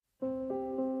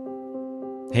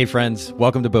Hey friends,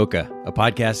 welcome to Bokeh, a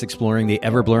podcast exploring the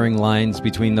ever-blurring lines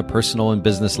between the personal and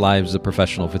business lives of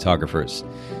professional photographers.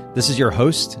 This is your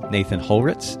host, Nathan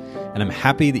Holritz, and I'm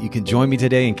happy that you can join me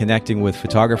today in connecting with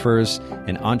photographers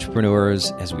and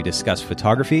entrepreneurs as we discuss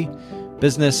photography,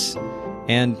 business,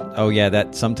 and, oh yeah,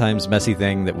 that sometimes messy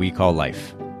thing that we call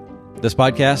life. This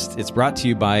podcast, it's brought to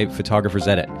you by Photographer's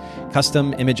Edit,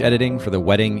 custom image editing for the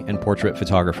wedding and portrait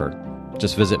photographer.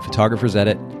 Just visit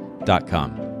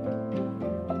photographersedit.com.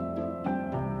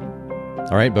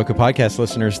 All right, Bokeh Podcast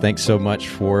listeners, thanks so much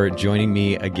for joining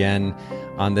me again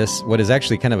on this, what is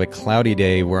actually kind of a cloudy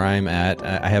day where I'm at.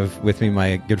 I have with me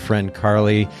my good friend,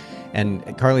 Carly.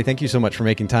 And Carly, thank you so much for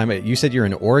making time. You said you're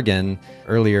in Oregon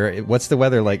earlier. What's the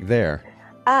weather like there?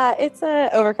 It's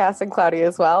overcast and cloudy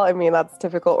as well. I mean, that's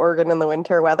typical Oregon in the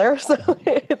winter weather. So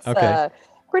it's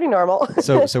pretty normal.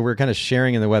 So we're kind of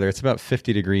sharing in the weather. It's about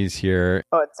 50 degrees here.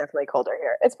 Oh, it's definitely colder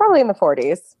here. It's probably in the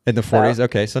 40s. In the 40s? So.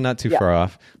 Okay, so not too far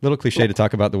off. A little cliche to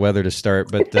talk about the weather to start,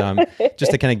 but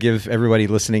just to kind of give everybody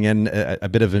listening in a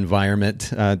bit of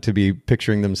environment to be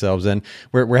picturing themselves in.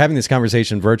 We're having this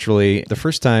conversation virtually. The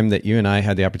first time that you and I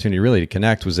had the opportunity really to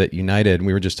connect was at United. And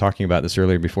we were just talking about this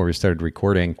earlier before we started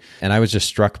recording. And I was just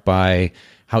struck by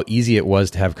how easy it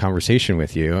was to have conversation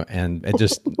with you. And it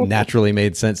just naturally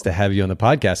made sense to have you on the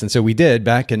podcast. And so we did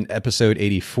back in episode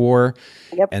 84.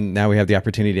 Yep. And now we have the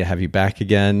opportunity to have you back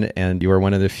again. And you are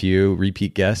one of the few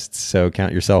repeat guests. So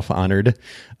count yourself honored.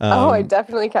 I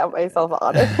definitely count myself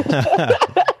honored.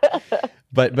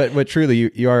 But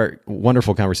truly, you are a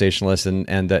wonderful conversationalist,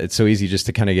 and it's so easy just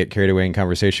to kind of get carried away in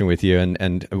conversation with you.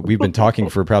 And we've been talking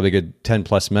for probably a good 10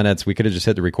 plus minutes. We could have just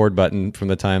hit the record button from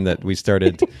the time that we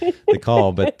started the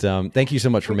call. But thank you so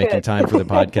much for making time for the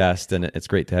podcast, and it's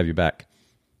great to have you back.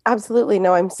 Absolutely.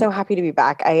 No, I'm so happy to be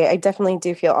back. I definitely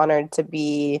do feel honored to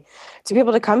be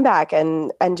able to come back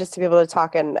and just to be able to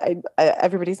talk. And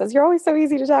everybody says, you're always so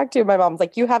easy to talk to. My mom's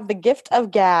like, you have the gift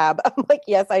of gab. I'm like,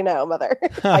 yes, I know, mother.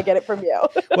 I get it from you.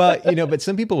 Well, but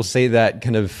some people say that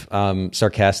kind of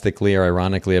sarcastically or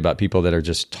ironically about people that are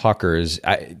just talkers.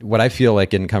 What I feel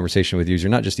like in conversation with you is you're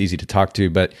not just easy to talk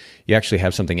to, but you actually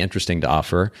have something interesting to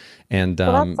offer. And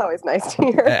that's always nice to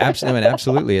hear.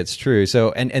 Absolutely, it's true.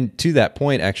 So, and to that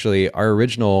point, actually, our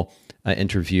original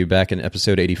interview back in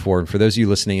episode 84, and for those of you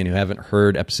listening and who haven't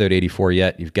heard episode 84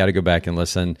 yet, you've got to go back and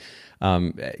listen.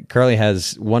 Carly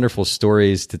has wonderful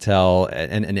stories to tell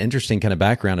and an interesting kind of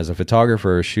background as a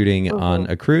photographer shooting on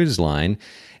a cruise line.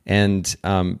 And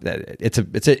it's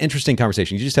an interesting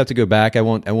conversation. You just have to go back. I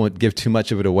won't give too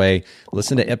much of it away.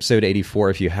 Listen to episode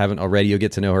 84 if you haven't already. You'll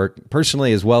get to know her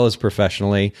personally as well as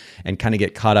professionally, and kind of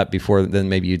get caught up before then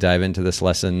maybe you dive into this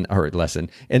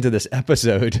into this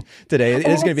episode today. It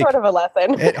is going to be sort of a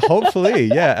lesson. Hopefully,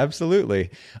 yeah,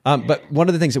 absolutely. But one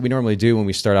of the things that we normally do when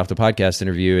we start off the podcast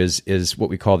interview is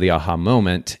what we call the aha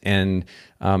moment, and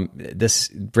this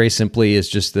very simply is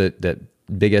just that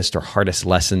biggest or hardest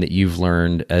lesson that you've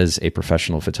learned as a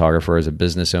professional photographer, as a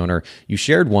business owner. You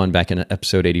shared one back in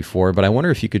episode 84, but I wonder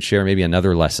if you could share maybe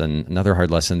another hard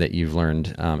lesson that you've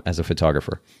learned as a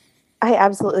photographer. I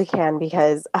absolutely can,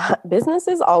 because business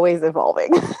is always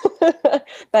evolving.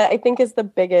 But I think is the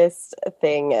biggest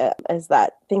thing is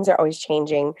that things are always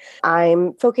changing.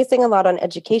 I'm focusing a lot on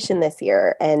education this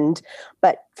year,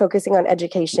 but focusing on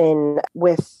education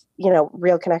with,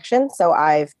 real connection. So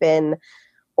I've been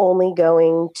only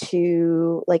going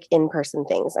to in-person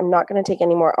things. I'm not going to take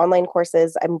any more online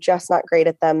courses. I'm just not great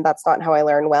at them. That's not how I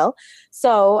learn well.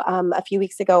 So a few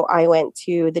weeks ago, I went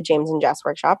to the James and Jess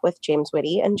workshop with James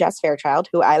Whitty and Jess Fairchild,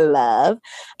 who I love.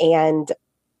 And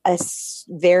a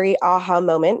very aha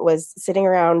moment was sitting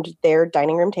around their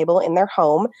dining room table in their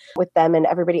home with them and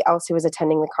everybody else who was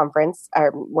attending the conference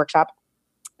or workshop.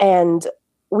 And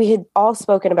we had all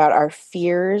spoken about our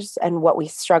fears and what we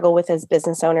struggle with as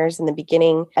business owners in the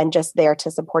beginning, and just there to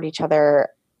support each other,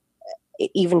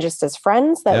 even just as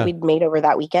friends that we'd made over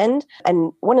that weekend.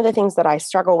 And one of the things that I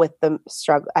struggle with,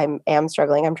 I am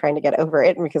struggling, I'm trying to get over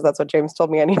it because that's what James told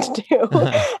me I need to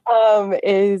do,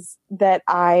 is that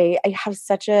I have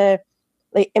such a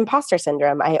imposter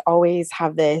syndrome. I always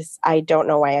have this, I don't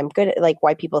know why I'm good at,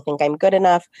 why people think I'm good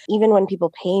enough. Even when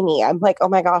people pay me, I'm like, oh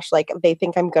my gosh, they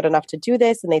think I'm good enough to do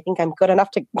this, and they think I'm good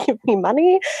enough to give me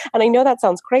money. And I know that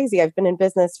sounds crazy. I've been in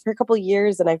business for a couple of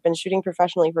years and I've been shooting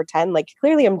professionally for 10.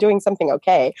 Clearly I'm doing something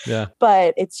okay. Yeah.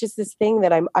 But it's just this thing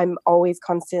that I'm always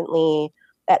constantly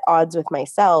at odds with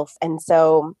myself. And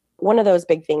so one of those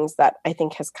big things that I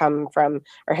think has come from,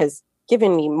 or has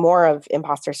given me more of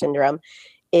imposter syndrome,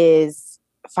 is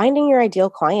finding your ideal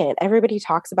client. Everybody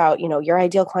talks about, your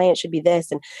ideal client should be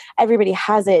this, and everybody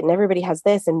has it, and everybody has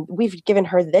this, and we've given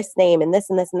her this name and this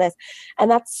and this and this. And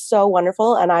that's so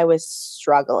wonderful. And I was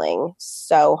struggling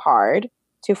so hard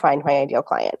to find my ideal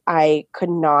client. I could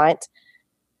not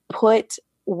put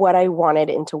what I wanted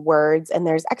into words. And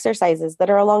there's exercises that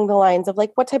are along the lines of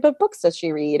like, what type of books does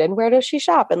she read and where does she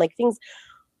shop? And like things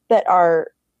that are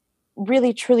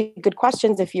really, truly good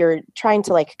questions if you're trying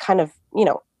to like kind of,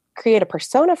 create a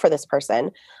persona for this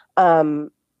person.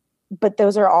 But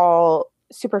those are all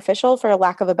superficial, for a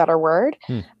lack of a better word.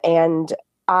 And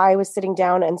I was sitting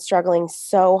down and struggling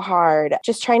so hard,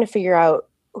 just trying to figure out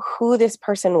who this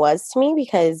person was to me,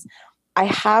 because I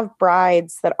have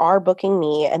brides that are booking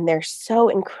me and they're so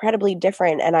incredibly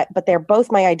different, but they're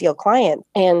both my ideal client.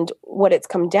 And what it's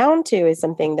come down to is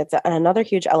something that's another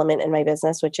huge element in my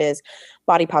business, which is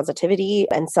body positivity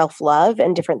and self-love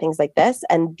and different things like this.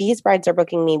 And these brides are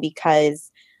booking me because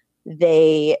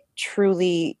they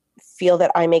truly feel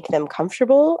that I make them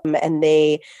comfortable, and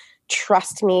they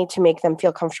trust me to make them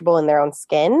feel comfortable in their own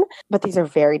skin. But these are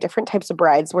very different types of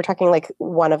brides. We're talking like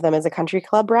one of them is a country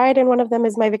club bride and one of them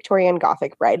is my Victorian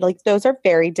Gothic bride. Like those are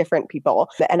very different people.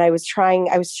 And I was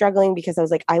struggling because I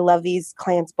was like, I love these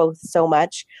clients both so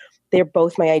much. They're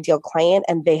both my ideal client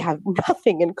and they have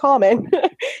nothing in common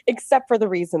except for the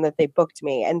reason that they booked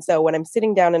me. And so when I'm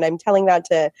sitting down and I'm telling that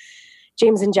to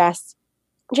James and Jess,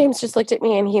 James just looked at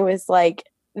me and he was like,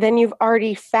 then you've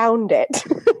already found it.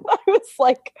 I was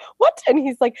like, what? And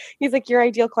he's like, your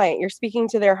ideal client, you're speaking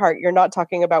to their heart. You're not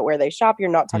talking about where they shop. You're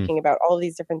not talking about all of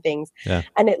these different things. Yeah.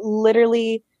 And it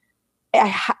literally, I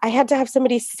had to have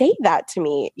somebody say that to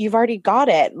me. You've already got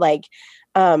it. Like,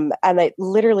 and I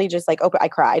literally just like, I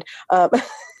cried.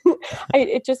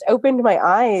 It just opened my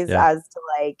eyes as to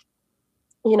like,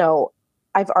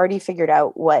 I've already figured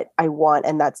out what I want.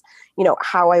 And that's,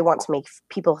 how I want to make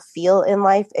people feel in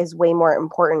life is way more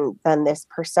important than this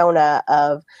persona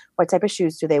of what type of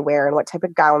shoes do they wear and what type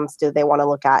of gowns do they want to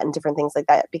look at and different things like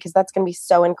that, because that's going to be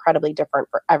so incredibly different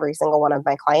for every single one of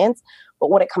my clients. But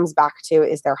what it comes back to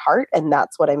is their heart. And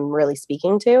that's what I'm really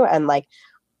speaking to. And like,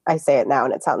 I say it now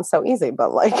and it sounds so easy,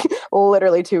 but like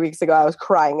literally 2 weeks ago, I was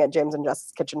crying at James and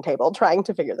Jess's kitchen table trying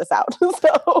to figure this out.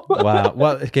 Wow.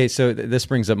 Well, okay. So this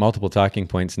brings up multiple talking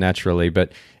points naturally,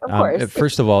 but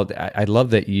first of all, I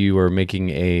love that you are making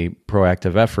a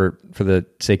proactive effort for the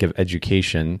sake of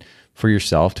education for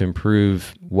yourself to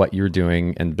improve what you're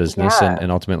doing in business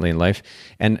and ultimately in life.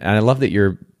 And I love that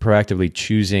you're proactively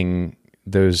choosing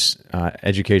those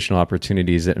educational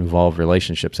opportunities that involve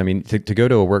relationships. I mean, to go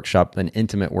to a workshop, an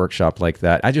intimate workshop like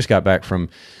that. I just got back from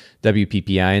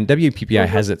WPPI, and WPPI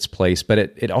has its place, but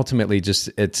it ultimately just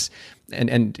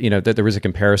and that there was a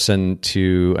comparison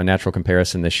to a natural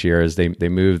comparison this year as they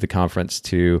moved the conference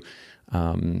to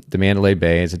the Mandalay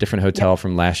Bay. It's a different hotel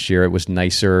from last year. It was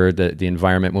nicer. The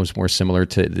environment was more similar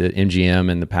to the MGM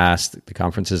in the past, the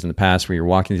conferences in the past, where you're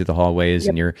walking through the hallways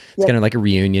and it's kind of like a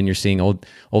reunion. You're seeing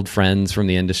old friends from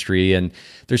the industry, and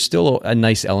there's still a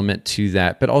nice element to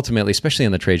that. But ultimately, especially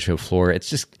on the trade show floor,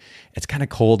 it's kind of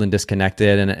cold and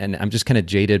disconnected, and I'm just kind of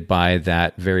jaded by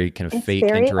that very kind of fake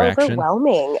interaction.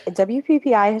 Overwhelming.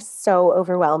 WPPI is so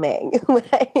overwhelming.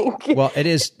 Well, it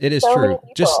is so true,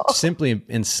 just simply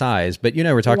in size. But you and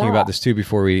I were talking about this too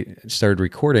before we started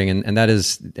recording, and that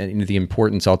is the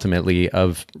importance ultimately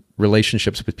of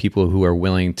relationships with people who are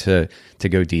willing to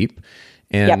go deep.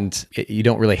 And you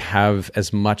don't really have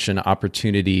as much an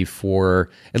opportunity for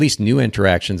at least new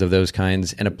interactions of those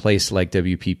kinds in a place like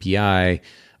WPPI.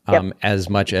 As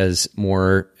much as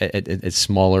more it's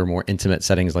smaller, more intimate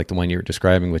settings like the one you were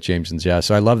describing with James and Jess.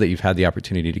 So I love that you've had the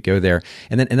opportunity to go there.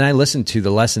 And then I listened to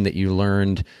the lesson that you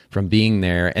learned from being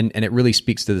there. And it really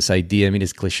speaks to this idea, I mean,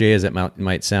 as cliche as it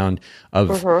might sound,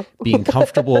 of being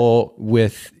comfortable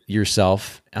with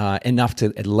yourself enough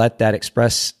to let that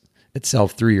express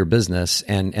itself through your business,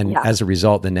 and as a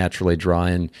result, then naturally draw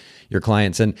in your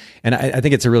clients. And I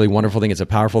think it's a really wonderful thing. It's a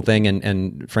powerful thing.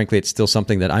 And frankly, it's still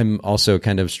something that I'm also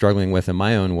kind of struggling with in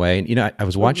my own way. And, I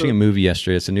was watching a movie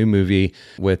yesterday. It's a new movie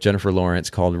with Jennifer Lawrence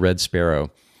called Red Sparrow.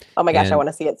 Oh my gosh, I want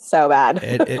to see it so bad.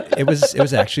 it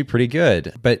was actually pretty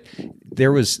good, but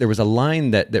there was a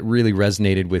line that really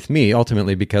resonated with me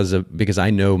ultimately because I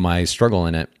know my struggle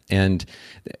in it, and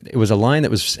it was a line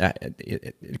that was,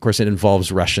 of course, it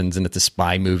involves Russians and it's a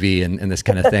spy movie and this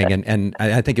kind of thing, and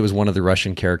I think it was one of the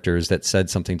Russian characters that said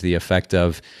something to the effect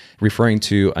of, referring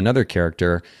to another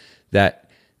character, that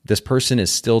this person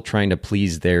is still trying to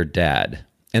please their dad,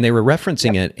 and they were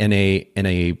referencing it in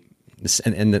a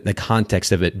and the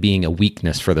context of it being a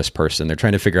weakness for this person. They're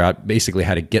trying to figure out basically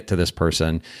how to get to this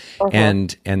person,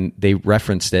 and they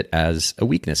referenced it as a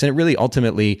weakness. And it really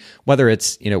ultimately, whether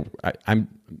it's, I'm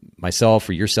myself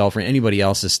or yourself or anybody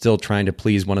else is still trying to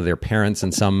please one of their parents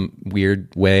in some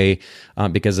weird way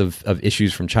because of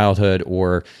issues from childhood,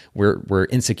 or we're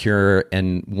insecure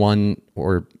in one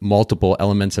or multiple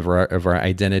elements of our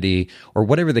identity, or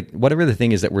whatever the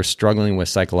thing is that we're struggling with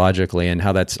psychologically, and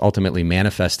how that's ultimately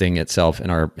manifesting itself in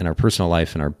our personal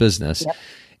life and our business. Yep.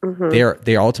 They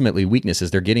are ultimately weaknesses.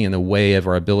 They're getting in the way of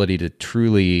our ability to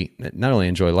truly not only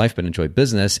enjoy life, but enjoy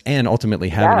business, and ultimately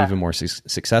have an even more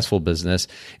successful business.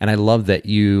 And I love that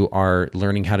you are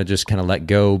learning how to just kind of let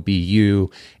go, be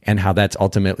you, and how that's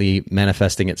ultimately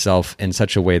manifesting itself in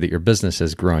such a way that your business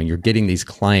is growing. You're getting these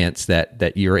clients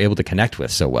that you're able to connect with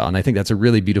so well. And I think that's a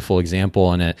really beautiful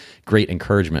example and a great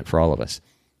encouragement for all of us.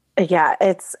 Yeah,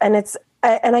 and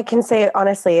I can say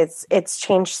honestly, it's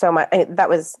changed so much. That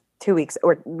was 2 weeks,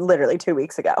 or literally 2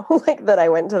 weeks ago, like that I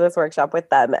went to this workshop with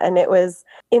them. And it was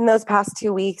in those past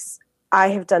 2 weeks, I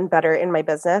have done better in my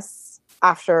business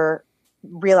after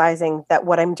realizing that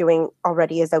what I'm doing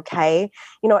already is okay.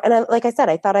 And like I said,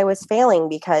 I thought I was failing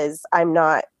because I'm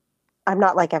not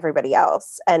like everybody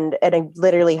else. And I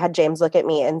literally had James look at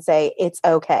me and say, "It's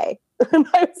okay." And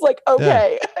I was like,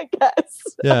 okay, I guess.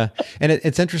 Yeah. And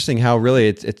it's interesting how really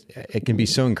it can be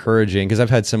so encouraging, because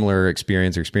I've had similar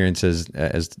experiences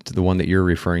as to the one that you're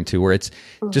referring to, where it's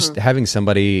just having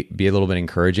somebody be a little bit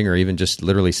encouraging, or even just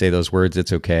literally say those words,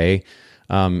 "It's okay."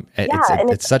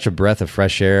 It's such a breath of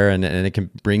fresh air, and it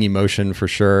can bring emotion for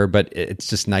sure, but it's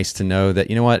just nice to know that,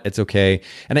 you know what, it's okay.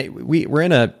 And we're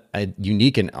in a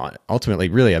unique and ultimately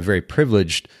really a very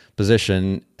privileged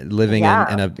position, living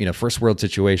in a first world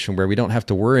situation where we don't have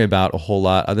to worry about a whole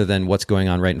lot other than what's going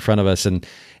on right in front of us. And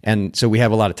so we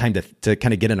have a lot of time to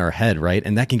kind of get in our head, right?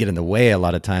 And that can get in the way a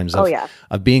lot of times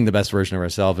of being the best version of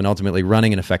ourselves and ultimately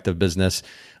running an effective business.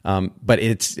 But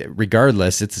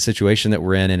regardless, it's a situation that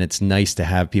we're in, and it's nice to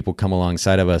have people come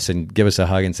alongside of us and give us a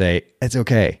hug and say, "It's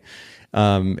okay."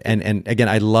 And again,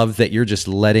 I love that you're just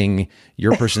letting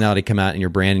your personality come out in your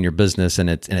brand and your business, and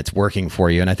it's working for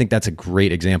you. And I think that's a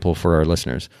great example for our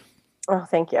listeners. Oh,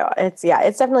 thank you. It's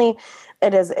definitely,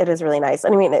 it is really nice.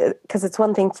 And I mean, because it's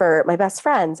one thing for my best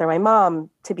friends or my mom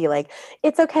to be like,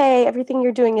 "It's okay, everything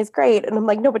you're doing is great." And I'm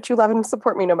like, "No, but you love and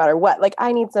support me no matter what." Like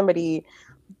I needed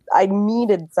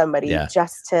somebody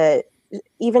just to,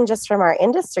 even just from our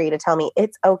industry, to tell me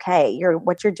it's okay.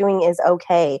 What you're doing is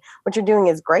okay. What you're doing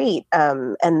is great.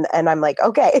 And I'm like,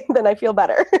 okay, then I feel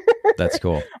better. That's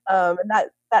cool. And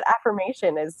that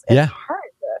affirmation is hard.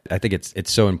 I think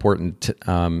it's so important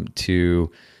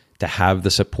to have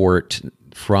the support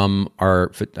from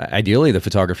ideally the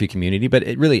photography community, but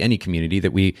really any community,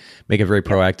 that we make a very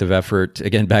proactive effort.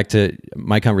 Again, back to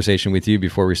my conversation with you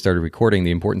before we started recording,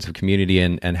 the importance of community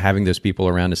and having those people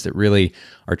around us that really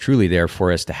are truly there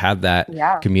for us, to have that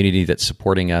community that's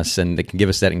supporting us and that can give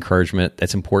us that encouragement.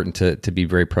 That's important to be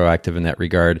very proactive in that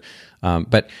regard.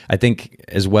 But I think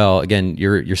as well, again,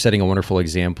 you're setting a wonderful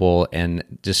example, and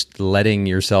just letting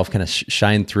yourself kind of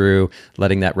shine through,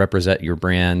 letting that represent your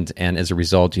brand. And as a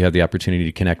result, you have the opportunity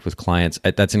to connect with clients.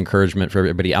 That's an encouragement for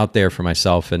everybody out there, for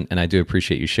myself. And I do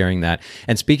appreciate you sharing that.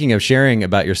 And speaking of sharing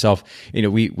about yourself,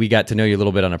 we got to know you a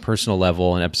little bit on a personal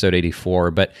level in episode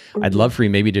 84, but I'd love for you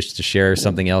maybe just to share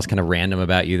something else kind of random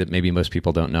about you that maybe most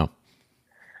people don't know.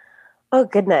 Oh,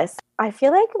 goodness. I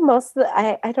feel like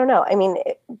I don't know. I mean,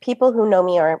 people who know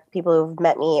me, or people who've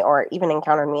met me or even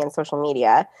encountered me on social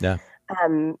media,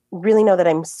 really know that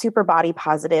I'm super body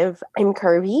positive. I'm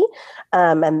curvy.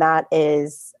 And that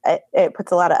it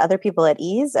puts a lot of other people at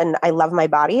ease. And I love my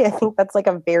body. I think that's like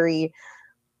a very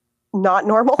not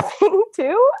normal thing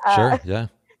too. Sure. Yeah.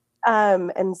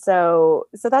 And so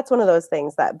that's one of those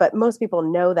things but most people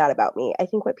know that about me. I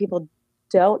think what people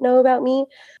don't know about me,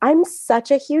 I'm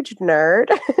such a huge nerd.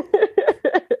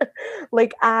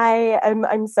 Like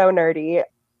I'm so nerdy.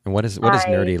 And what does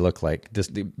nerdy look like?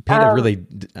 Just paint a really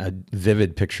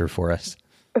vivid picture for us.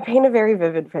 Paint a very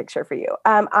vivid picture for you.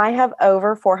 I have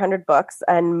over 400 books,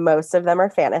 and most of them are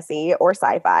fantasy or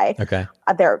sci-fi. Okay.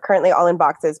 They're currently all in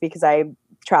boxes because I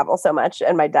travel so much,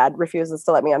 and my dad refuses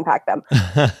to let me unpack them.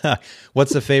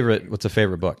 What's a favorite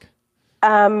book?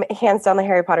 Hands down, the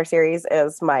Harry Potter series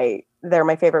they're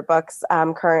my favorite books.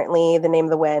 Currently, The Name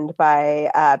of the Wind by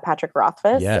Patrick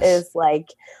Rothfuss is like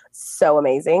so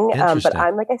amazing. But Interesting.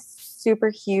 I'm like a super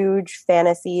huge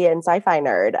fantasy and sci-fi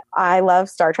nerd. I love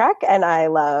Star Trek and I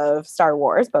love Star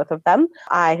Wars, both of them.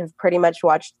 I have pretty much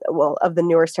watched, well, of the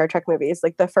newer Star Trek movies,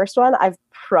 like the first one, I've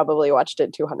probably watched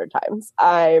it 200 times.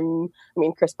 I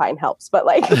mean, Chris Pine helps, but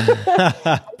like,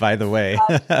 by the way,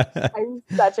 I'm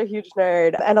such a huge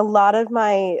nerd. And a lot of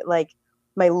my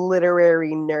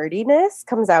literary nerdiness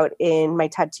comes out in my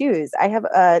tattoos. I have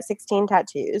 16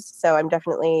 tattoos, so I'm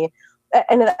definitely,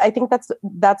 and I think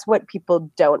that's what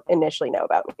people don't initially know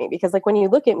about me, because like when you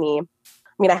look at me,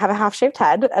 I mean, I have a half-shaved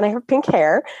head and I have pink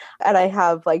hair and I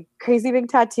have like crazy big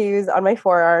tattoos on my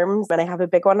forearms and I have a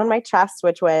big one on my chest,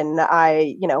 which when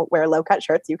I, wear low-cut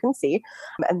shirts, you can see,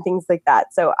 and things like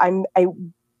that. So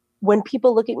when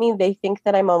people look at me, they think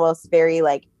that I'm almost very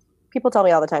like, people tell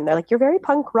me all the time, they're like, you're very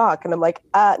punk rock. And I'm like,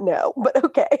 no, but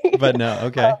okay. But no,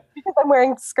 okay. Because I'm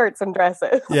wearing skirts and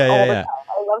dresses all the time.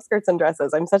 I love skirts and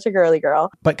dresses. I'm such a girly girl.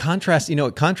 But contrasts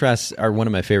are one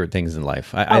of my favorite things in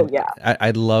life. Yeah.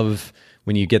 I love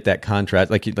when you get that contrast,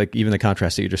 like even the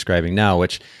contrast that you're describing now,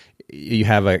 which you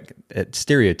have a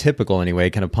stereotypical anyway,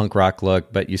 kind of punk rock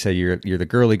look, but you say you're the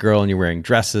girly girl and you're wearing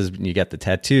dresses and you get the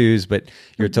tattoos, but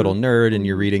you're a total nerd and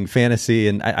you're reading fantasy.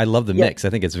 And I love the mix. I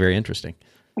think it's very interesting.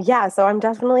 Yeah, so I'm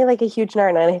definitely like a huge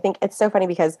nerd, and I think it's so funny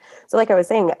because, so like I was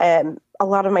saying, a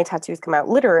lot of my tattoos come out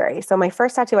literary. So my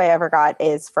first tattoo I ever got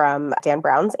is from Dan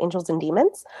Brown's Angels and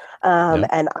Demons,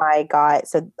 and I got,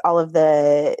 so all of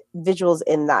the visuals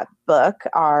in that book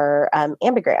are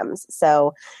ambigrams.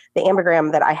 So the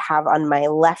ambigram that I have on my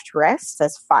left wrist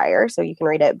says fire, so you can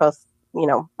read it both,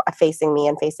 facing me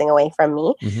and facing away from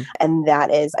me. Mm-hmm. And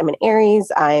that is, I'm an Aries.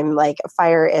 I'm like,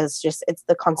 fire is just, it's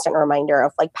the constant reminder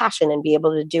of like passion and be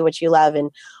able to do what you love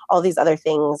and all these other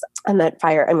things. And that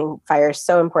fire is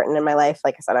so important in my life.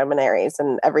 Like I said, I'm an Aries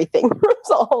and everything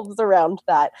revolves around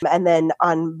that. And then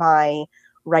on my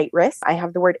right wrist, I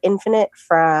have the word infinite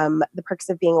from The Perks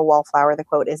of Being a Wallflower. The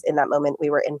quote is, in that moment, we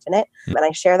were infinite. And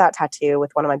I share that tattoo with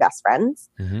one of my best friends.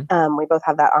 Mm-hmm. We both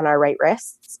have that on our right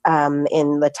wrists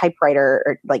in the typewriter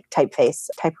or like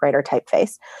typewriter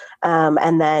typeface.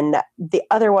 And then the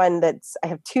other one I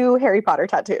have 2 Harry Potter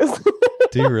tattoos.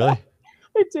 Do you really?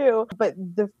 I do. But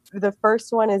the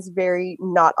first one is very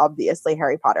not obviously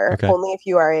Harry Potter. Okay. Only if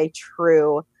you are a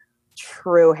true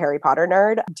Harry Potter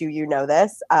nerd. Do you know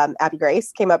this? Abby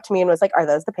Grace came up to me and was like, are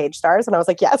those the page stars? And I was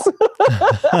like, yes.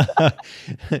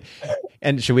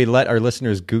 And should we let our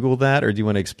listeners Google that, or do you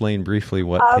want to explain briefly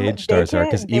what page stars are?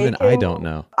 Because I don't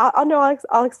know.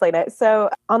 I'll explain it. So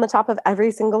on the top of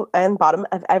every single and bottom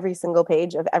of every single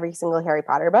page of every single Harry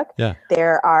Potter book,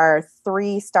 there are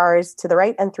 3 stars to the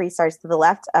right and 3 stars to the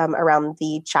left around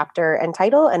the chapter and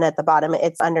title. And at the bottom,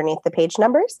 it's underneath the page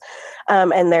numbers.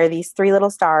 And there are these 3 little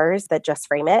stars that just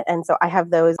frame it. And so I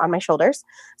have those on my shoulders.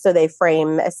 So they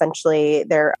frame, essentially,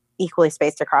 they're equally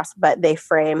spaced across, but they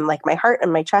frame like my heart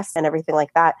and my chest and everything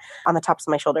like that on the tops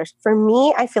of my shoulders. For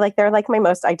me, I feel like they're like my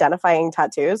most identifying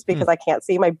tattoos because I can't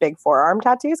see my big forearm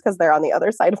tattoos because they're on the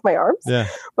other side of my arms. Yeah.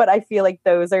 But I feel like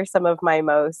those are some of my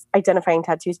most identifying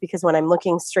tattoos because when I'm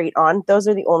looking straight on, those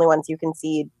are the only ones you can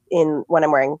see in when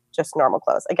I'm wearing just normal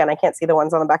clothes. Again, I can't see the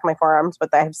ones on the back of my forearms, but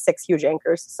I have 6 huge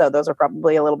anchors. So those are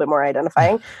probably a little bit more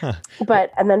identifying.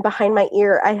 And then behind my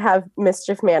ear, I have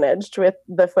Mischief Managed with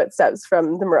the footsteps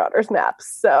from the Marauders maps.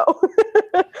 So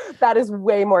that is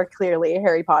way more clearly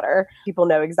Harry Potter. People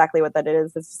know exactly what that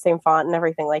is. It's the same font and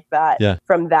everything like that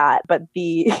from that. But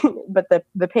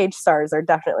the page stars are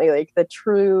definitely like the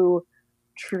true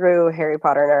Harry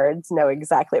Potter nerds know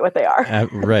exactly what they are.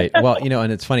 Right. Well,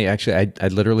 and it's funny, actually, I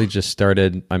literally just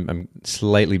started, I'm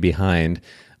slightly behind.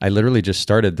 I literally just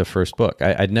started the first book.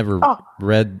 I'd never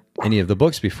read any of the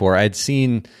books before. I'd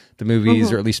seen the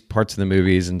movies or at least parts of the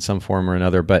movies in some form or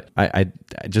another, but I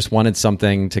just wanted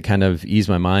something to kind of ease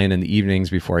my mind in the evenings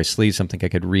before I sleep, something I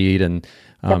could read and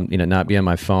not be on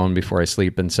my phone before I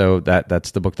sleep. And so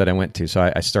that's the book that I went to.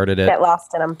 So I started it. Get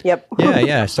lost in them. Yep.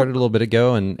 Yeah. I started a little bit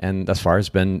ago and thus far it's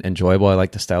been enjoyable. I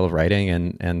like the style of writing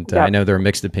and I know there are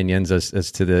mixed opinions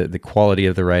as to the quality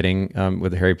of the writing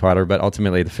with Harry Potter, but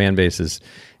ultimately the fan base is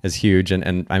huge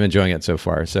and I'm enjoying it so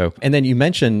far. So, and then you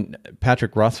mentioned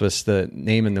Patrick Rothfuss, The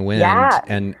Name in the Wind,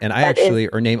 and I actually,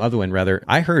 or Name of the Wind rather,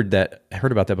 I heard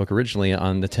about that book originally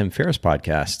on the Tim Ferriss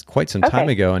podcast quite some time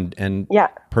ago and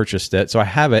purchased it. So I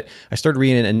have it. I started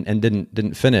reading it and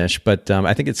didn't finish, but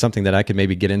I think it's something that I could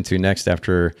maybe get into next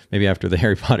after the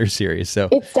Harry Potter series. So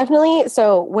it's definitely,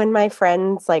 so when my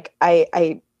friends, like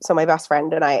so my best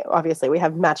friend and I, obviously we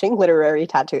have matching literary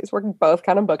tattoos. We're both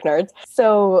kind of book nerds.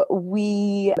 So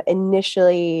we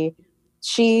initially,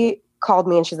 she called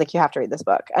me and she's like, you have to read this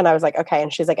book. And I was like, okay.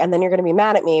 And she's like, and then you're going to be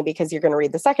mad at me because you're going to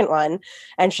read the second one.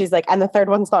 And she's like, and the third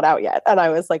one's not out yet. And I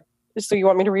was like, so you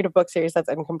want me to read a book series that's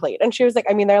incomplete? And she was like,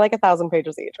 I mean, they're like 1,000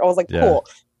 pages each. I was like, cool.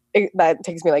 That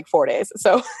takes me like 4 days.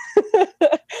 So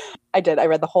I did. I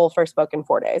read the whole first book in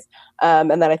 4 days.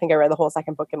 And then I think I read the whole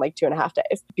second book in like 2.5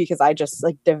 days because I just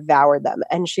like devoured them.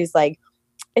 And she's like,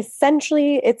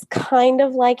 essentially it's kind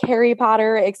of like Harry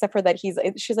Potter, except for that she's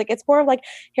like, it's more of like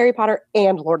Harry Potter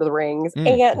and Lord of the Rings.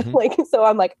 And like, so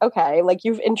I'm like, okay, like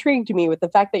you've intrigued me with the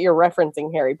fact that you're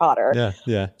referencing Harry Potter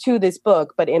to this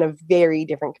book, but in a very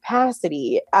different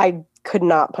capacity. I could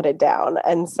not put it down.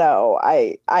 And so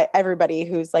I everybody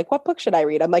who's like, what book should I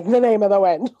read? I'm like, The Name of the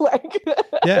Wind. Like,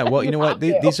 yeah. Well, you know what?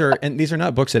 These are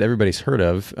not books that everybody's heard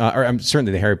of, or I'm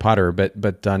certainly the Harry Potter, but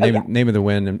Name of the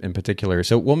Wind in particular.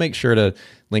 So we'll make sure to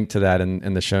link to that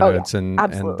in the show notes and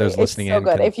those listening it's so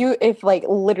good.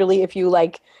 If you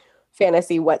like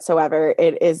fantasy whatsoever,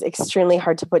 it is extremely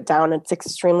hard to put down. It's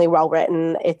extremely well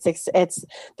written. It's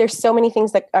there's so many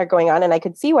things that are going on, and I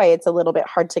could see why it's a little bit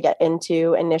hard to get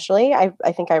into initially. I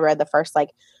think I read the first like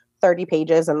 30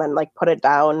 pages and then like put it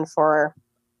down for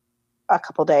a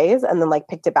couple days and then like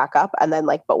picked it back up, and then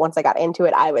like, but once I got into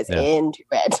it, I was into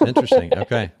it. Interesting.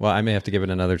 Okay. Well, I may have to give it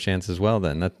another chance as well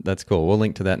then. That's cool. We'll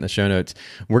link to that in the show notes.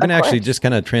 We're going to actually just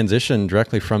kind of transition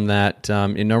directly from that.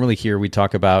 And normally here we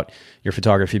talk about your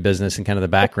photography business and kind of the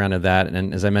background of that.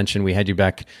 And as I mentioned, we had you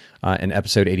back in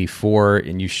episode 84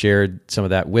 and you shared some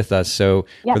of that with us. So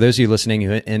for those of you listening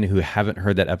who haven't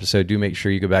heard that episode, do make sure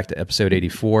you go back to episode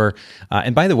 84.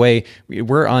 And by the way,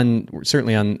 we're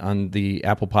certainly on the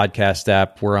Apple Podcast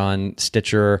app. We're on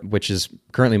Stitcher, which is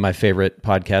currently my favorite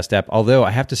podcast app. Although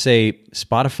I have to say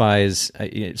Spotify's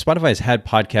had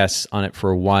podcasts on it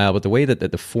for a while, but the way that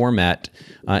the format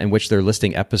in which they're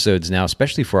listing episodes now,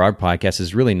 especially for our podcast,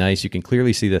 is really nice. You can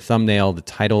clearly see the thumbnail, the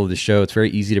title of the show. It's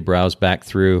very easy to browse back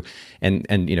through.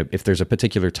 And you know, if there's a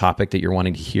particular topic that you're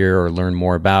wanting to hear or learn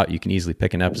more about, you can easily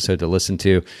pick an episode to listen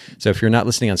to. So if you're not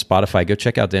listening on Spotify, go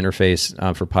check out the interface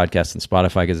for podcasts on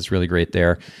Spotify because it's really great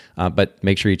there. But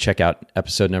make sure you check out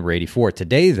episode number 84.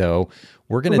 Today, though,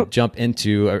 we're going to jump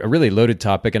into a really loaded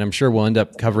topic, and I'm sure we'll end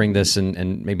up covering this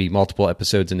in maybe multiple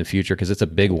episodes in the future because it's a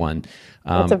big one.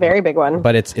 It's a very big one.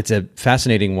 But it's a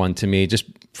fascinating one to me, just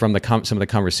from some of the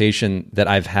conversation that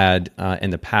I've had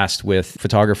in the past with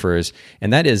photographers,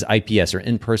 and that is IPS, or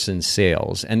in-person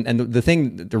sales. And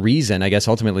the reason, I guess,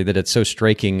 ultimately that it's so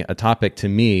striking a topic to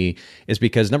me is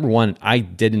because, number one, I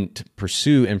didn't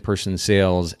pursue in-person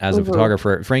sales as a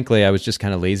photographer. Frankly, I was just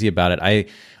kind of lazy about it.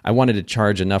 I wanted to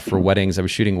charge enough for weddings. I was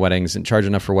shooting weddings and charge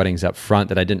enough for weddings up front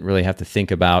that I didn't really have to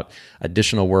think about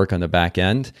additional work on the back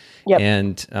end.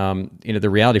 And, the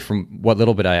reality from what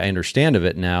little bit I understand of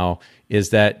it now is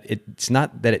that it's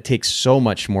not that it takes so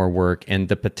much more work, and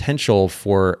the potential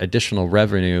for additional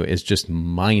revenue is just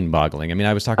mind-boggling. I mean,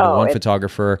 I was talking to one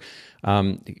photographer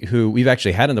who we've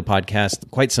actually had on the podcast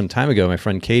quite some time ago, my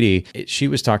friend Katie. She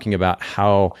was talking about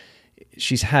how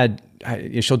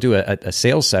she'll do a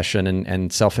sales session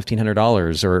and sell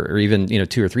 $1,500 or even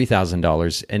 $2,000 or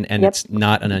 $3,000, and it's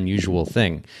not an unusual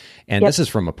thing. And this is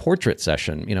from a portrait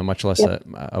session, much less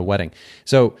a wedding.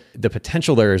 So the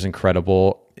potential there is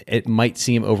incredible. It might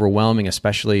seem overwhelming,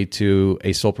 especially to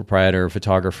a sole proprietor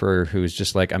photographer who's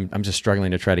just like, I'm just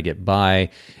struggling to try to get by.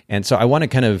 And so I want to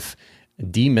kind of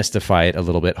demystify it a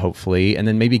little bit, hopefully, and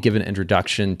then maybe give an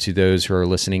introduction to those who are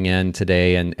listening in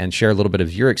today and share a little bit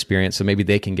of your experience so maybe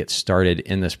they can get started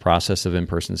in this process of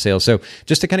in-person sales. So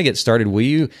just to kind of get started, will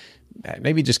you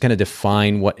maybe just kind of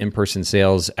define what in-person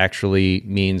sales actually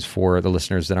means for the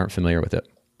listeners that aren't familiar with it?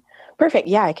 Perfect.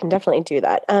 Yeah, I can definitely do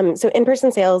that. So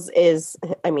in-person sales is,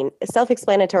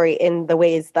 self-explanatory in the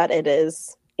ways that it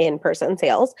is in-person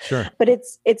sales. Sure. But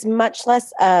it's much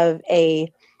less of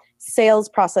a sales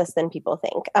process than people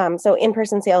think. So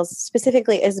in-person sales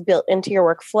specifically is built into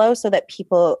your workflow so that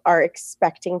people are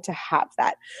expecting to have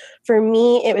that. For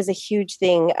me, it was a huge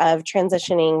thing of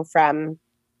transitioning from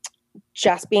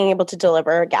just being able to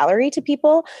deliver a gallery to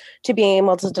people to being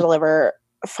able to deliver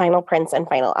final prints and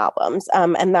final albums.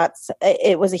 And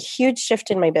it was a huge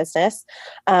shift in my business.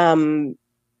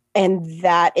 And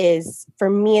that is, for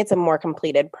me, it's a more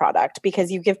completed product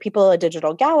because you give people a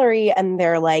digital gallery and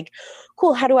they're like,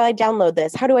 cool, how do I download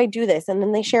this? How do I do this? And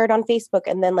then they share it on Facebook.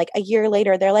 And then like a year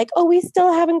later, they're like, oh, we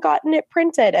still haven't gotten it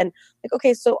printed. And like,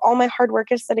 okay, so all my hard work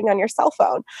is sitting on your cell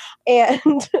phone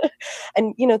and,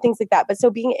 and, things like that. But so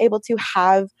being able to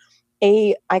have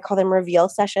I call them reveal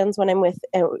sessions when I'm with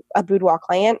a boudoir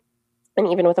client, and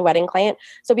even with a wedding client.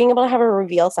 So being able to have a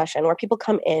reveal session where people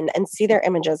come in and see their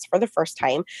images for the first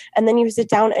time, and then you sit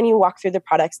down and you walk through the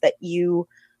products that you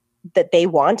that they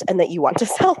want and that you want to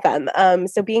sell them.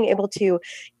 So being able to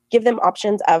give them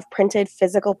options of printed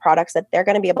physical products that they're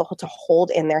going to be able to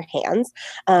hold in their hands.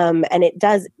 And it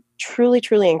does truly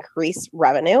increase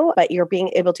revenue, but you're being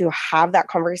able to have that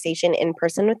conversation in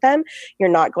person with them. You're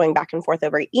not going back and forth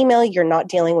over email. You're not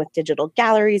dealing with digital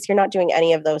galleries. You're not doing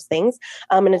any of those things.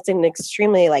 And it's an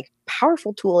extremely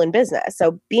powerful tool in business.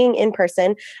 So being in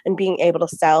person and being able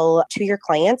to sell to your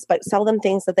clients, but sell them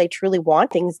things that they truly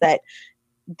want, things that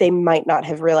they might not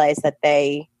have realized that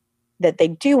they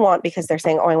do want because they're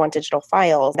saying, oh, I want digital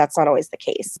files. That's not always the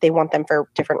case. They want them for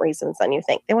different reasons than you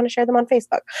think. They want to share them on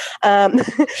Facebook.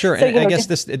 Sure. So, and I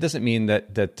guess it doesn't mean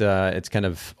that it's kind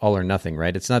of all or nothing,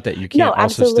 right? It's not that you can't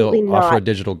also still offer a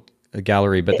digital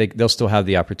gallery, but they'll still have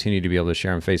the opportunity to be able to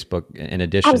share on Facebook in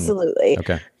addition. Absolutely.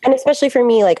 Okay. And especially for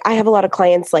me, I have a lot of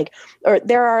clients or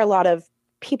there are a lot of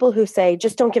people who say,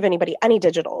 just don't give anybody any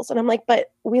digitals. And I'm like,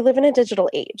 but we live in a digital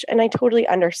age. And I totally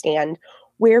understand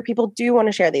where people do want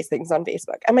to share these things on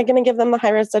Facebook. Am I going to give them the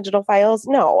high-res digital files?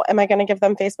 No. Am I going to give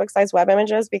them Facebook-sized web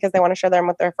images because they want to share them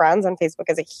with their friends? And Facebook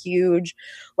is a huge,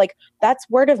 that's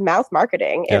word of mouth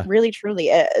marketing. Yeah. It really, truly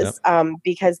is. Yep.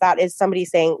 Because that is somebody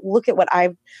saying, look at what I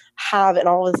have and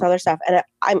all of this other stuff. And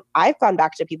I've gone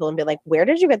back to people and been like, where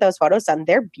did you get those photos done?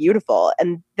 They're beautiful.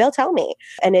 And they'll tell me.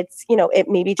 And it's, it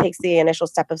maybe takes the initial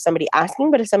step of somebody asking,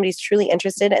 but if somebody's truly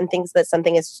interested and thinks that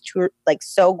something is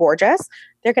so gorgeous,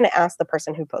 they're going to ask the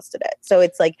person who posted it. So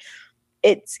it's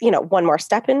one more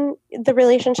step in the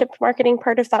relationship marketing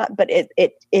part of that, but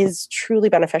it is truly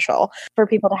beneficial for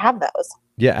people to have those.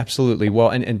 Yeah, absolutely. Well,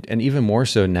 and even more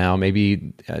so now,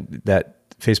 maybe that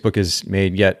Facebook has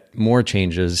made yet more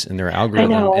changes in their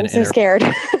algorithm. I know, I'm so scared.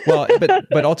 Well,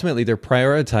 but ultimately they're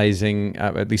prioritizing,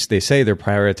 at least they say they're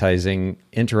prioritizing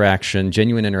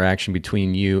genuine interaction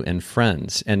between you and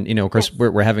friends. And, of course,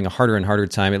 we're having a harder and harder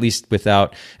time, at least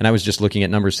without, and I was just looking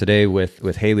at numbers today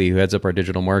with Haley, who heads up our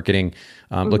digital marketing,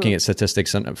 looking at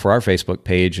statistics for our Facebook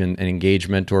page and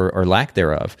engagement or lack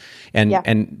thereof.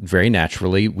 And very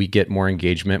naturally, we get more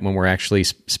engagement when we're actually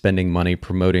spending money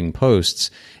promoting posts.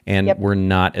 And we're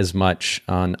not as much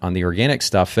on the organic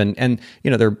stuff. And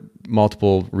there are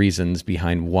multiple reasons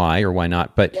behind why or why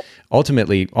not. But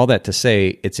ultimately, all that to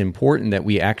say, it's important that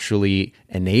we actually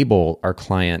enable our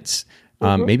clients,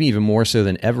 maybe even more so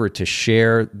than ever, to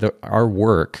share our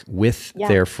work with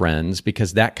their friends,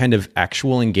 because that kind of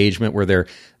actual engagement where they're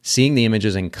seeing the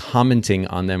images and commenting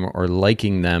on them or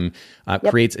liking them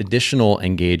creates additional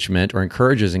engagement or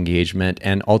encourages engagement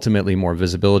and ultimately more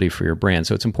visibility for your brand.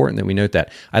 So it's important that we note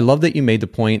that. I love that you made the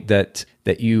point that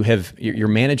you're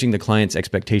managing the client's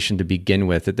expectation to begin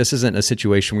with, that this isn't a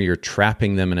situation where you're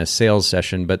trapping them in a sales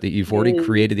session, but that you've already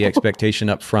created the expectation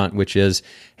up front, which is,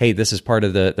 hey, this is part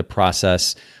of the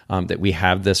process, that we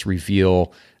have this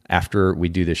reveal after we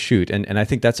do the shoot. And I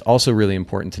think that's also really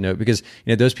important to note, because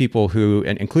those people who,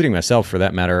 and including myself for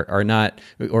that matter, are not,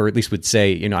 or at least would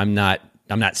say, I'm not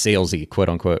salesy, quote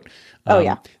unquote.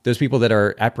 Those people that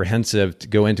are apprehensive to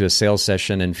go into a sales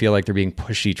session and feel like they're being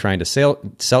pushy trying to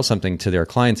sell something to their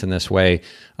clients in this way,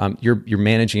 you're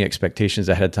managing expectations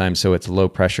ahead of time, so it's low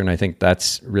pressure, and I think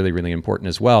that's really, really important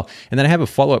as well. And then I have a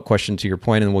follow-up question to your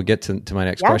point, and we'll get to my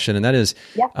next question, and that is,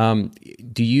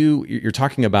 you're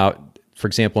talking about, for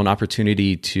example, an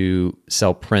opportunity to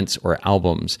sell prints or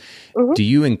albums. Do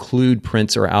you include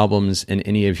prints or albums in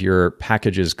any of your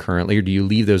packages currently, or do you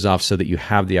leave those off so that you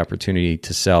have the opportunity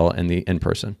to sell in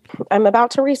person? I'm about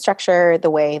to restructure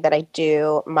the way that I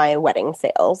do my wedding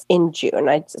sales in June.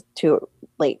 It's too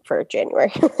late for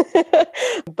January,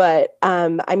 but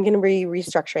I'm going to be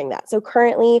restructuring that. So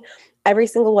currently, every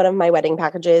single one of my wedding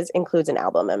packages includes an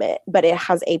album in it, but it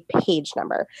has a page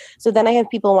number. So then I have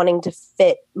people wanting to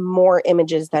fit more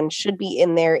images than should be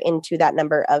in there into that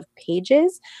number of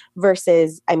pages,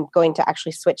 versus I'm going to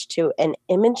actually switch to an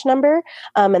image number.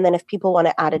 And then if people want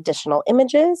to add additional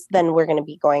images, then we're going to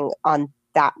be going on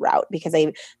that route, because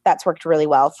that's worked really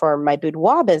well for my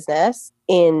boudoir business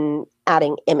in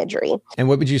adding imagery. And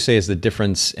what would you say is the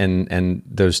difference in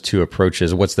those two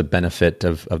approaches? What's the benefit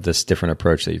of this different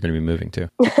approach that you're going to be moving to?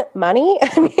 Money.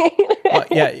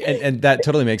 And that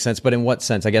totally makes sense. But in what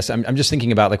sense? I guess I'm just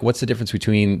thinking about what's the difference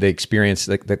between the experience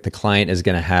that the client is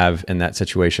going to have in that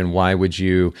situation? Why are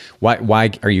you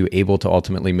able to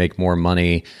ultimately make more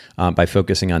money by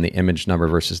focusing on the image number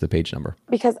versus the page number?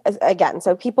 Because again,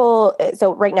 so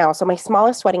right now, my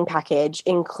smallest wedding package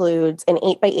includes an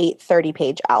 8x8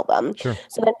 30-page album. Sure.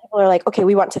 So then people are like, okay,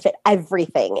 we want to fit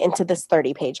everything into this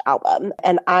 30-page album.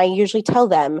 And I usually tell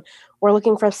them, we're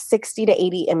looking for 60 to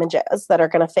 80 images that are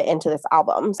going to fit into this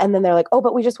album. And then they're like, oh,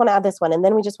 but we just want to add this one. And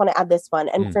then we just want to add this one.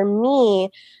 And for me,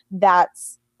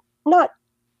 that's not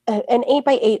an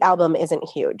 8x8 album isn't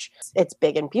huge. It's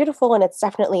big and beautiful, and it's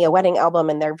definitely a wedding album,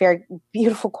 and they're very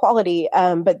beautiful quality.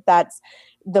 But that's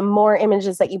the more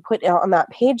images that you put on that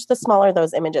page, the smaller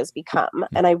those images become.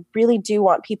 And I really do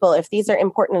want people, if these are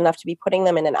important enough to be putting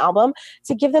them in an album,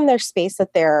 to give them their space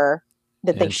that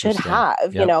they should have.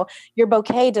 Yep. You know, your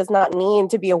bouquet does not need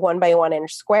to be a 1x1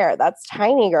 inch square. That's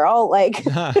tiny, girl. Like,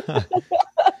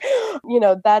 you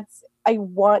know, I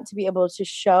want to be able to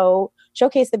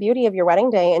showcase the beauty of your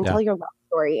wedding day and tell your love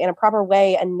story in a proper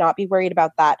way, and not be worried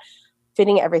about that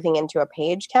fitting everything into a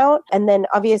page count. And then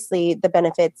obviously the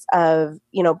benefits of,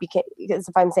 you know, because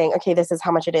if I'm saying, okay, this is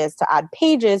how much it is to add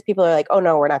pages, people are like, oh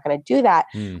no, we're not going to do that.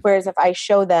 Whereas if I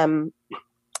show them,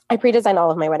 I pre-design all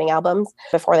of my wedding albums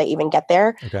before they even get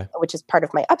there, which is part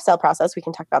of my upsell process. We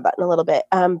can talk about that in a little bit.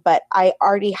 But I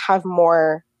already have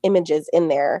more images in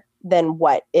there than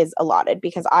what is allotted,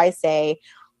 because I say,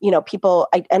 you know, people,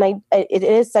 it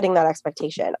is setting that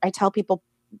expectation. I tell people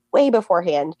way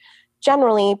beforehand,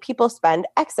 generally people spend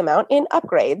X amount in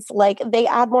upgrades. Like they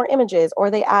add more images,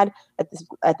 or they add,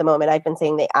 at the moment I've been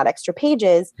saying they add extra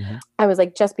pages. I was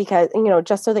like, just because, you know,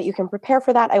 just so that you can prepare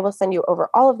for that, I will send you over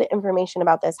all of the information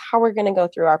about this, how we're going to go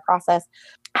through our process,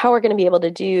 how we're going to be able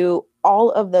to do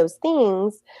all of those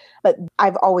things. But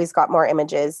I've always got more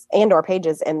images and or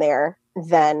pages in there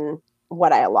than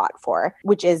what I allot for,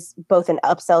 which is both an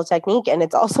upsell technique, and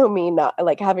it's also me not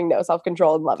like having no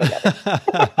self-control and loving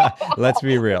it. Let's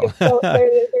be real. So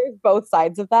there's both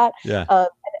sides of that. Yeah.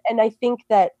 And I think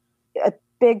that a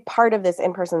big part of this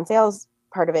in-person sales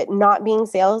part of it, not being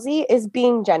salesy, is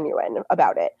being genuine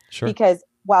about it. Sure. Because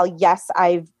while yes,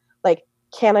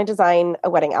 can I design a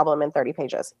wedding album in 30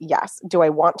 pages? Yes. Do I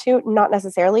want to? Not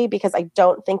necessarily, because I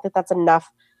don't think that that's enough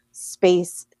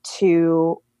space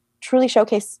to truly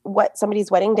showcase what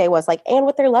somebody's wedding day was like and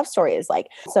what their love story is like.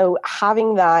 So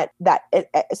having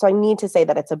so I need to say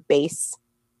that it's a base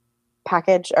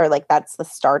package, or like that's the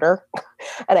starter.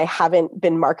 And I haven't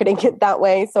been marketing it that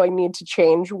way. So I need to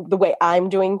change the way I'm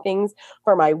doing things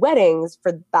for my weddings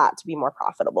for that to be more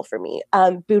profitable for me.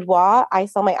 Boudoir, I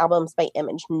sell my albums by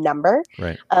image number.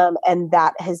 Right. And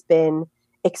that has been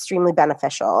extremely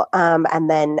beneficial. And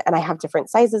I have different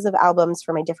sizes of albums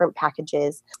for my different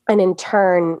packages. And in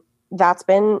turn, that's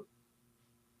been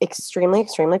extremely,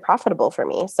 extremely profitable for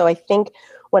me. So I think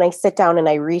when I sit down and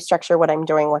I restructure what I'm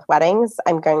doing with weddings,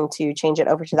 I'm going to change it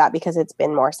over to that, because it's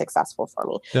been more successful for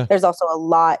me. Yeah. There's also a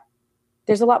lot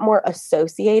more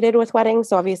associated with weddings.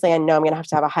 So obviously I know I'm going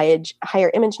to have a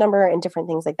higher image number and different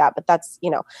things like that. But that's, you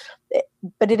know,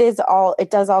 but it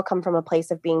does all come from a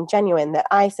place of being genuine, that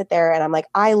I sit there and I'm like,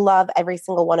 I love every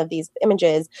single one of these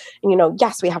images. And, you know,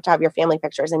 yes, we have to have your family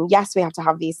pictures, and yes, we have to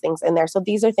have these things in there. So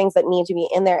these are things that need to be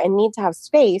in there and need to have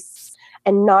space,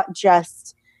 and not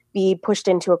just be pushed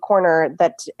into a corner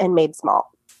and made small.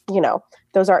 You know,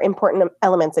 those are important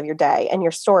elements of your day and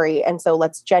your story. And so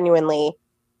let's genuinely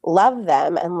love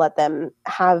them and let them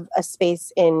have a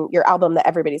space in your album that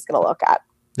everybody's going to look at.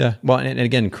 Yeah. Well, and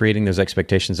again, creating those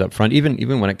expectations up front,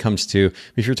 even when it comes to,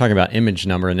 if you're talking about image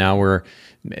number, and now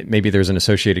maybe there's an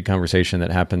associated conversation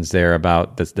that happens there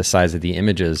about the size of the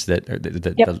images,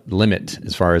 the limit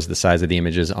as far as the size of the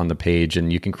images on the page,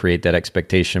 and you can create that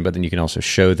expectation, but then you can also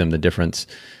show them the difference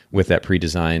with that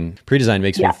pre-design. Pre-design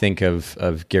makes me think of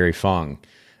Gary Fong.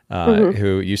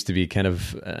 Who used to be kind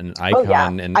of an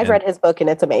icon. Oh, yeah. I've read his book, and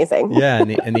it's amazing. Yeah,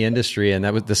 in the industry, and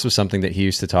this was something that he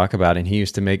used to talk about, and he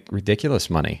used to make ridiculous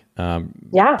money.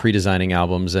 Pre-designing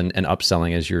albums and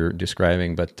upselling, as you're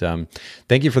describing. But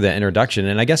thank you for that introduction.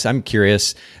 And I guess I'm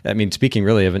curious. I mean, speaking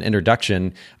really of an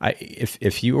introduction,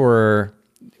 if you were,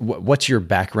 what's your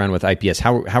background with IPS?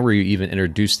 How were you even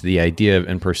introduced to the idea of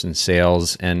in-person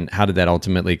sales, and how did that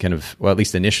ultimately kind of, well, at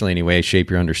least initially anyway, shape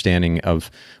your understanding of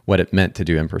what it meant to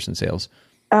do in-person sales?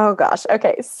 Oh gosh.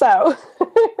 Okay. So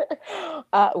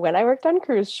when I worked on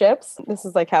cruise ships, this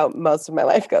is like how most of my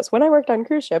life goes. When I worked on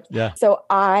cruise ships. Yeah. So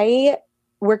I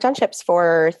worked on ships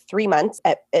for 3 months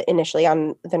initially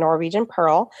on the Norwegian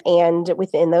Pearl. And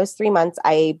within those 3 months,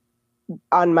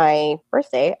 on my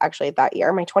birthday, actually that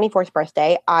year, my 24th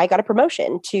birthday, I got a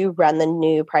promotion to run the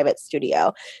new private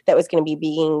studio that was going to be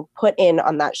being put in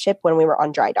on that ship when we were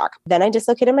on dry dock. Then I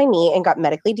dislocated my knee and got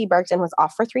medically debarked and was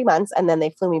off for 3 months. And then they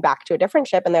flew me back to a different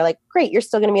ship, and they're like, great, you're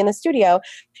still going to be in the studio.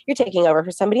 You're taking over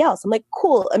for somebody else. I'm like,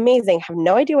 cool, amazing. Have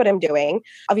no idea what I'm doing.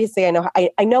 Obviously,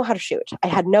 I know how to shoot. I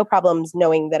had no problems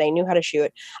knowing that I knew how to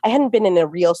shoot. I hadn't been in a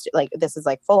real, this is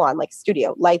like full on like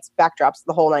studio, lights, backdrops,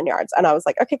 the whole 9 yards. And I was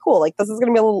like, okay, cool. Like, this is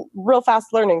going to be a real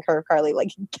fast learning curve, Carly. Like,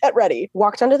 get ready.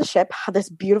 Walked onto the ship, had this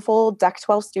beautiful Deck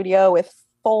 12 studio with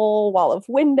full wall of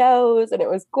windows and it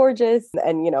was gorgeous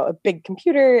and, a big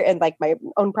computer and like my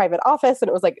own private office. And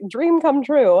it was like dream come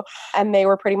true. And they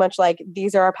were pretty much like,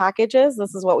 these are our packages.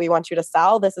 This is what we want you to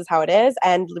sell. This is how it is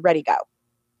and ready, go.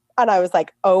 And I was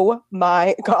like, oh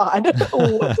my God,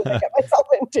 what did I get myself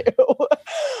into?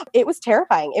 It was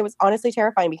terrifying. It was honestly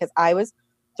terrifying because I was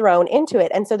thrown into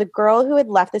it. And so the girl who had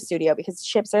left the studio, because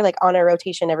ships are like on a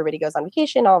rotation, everybody goes on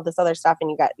vacation, all of this other stuff, and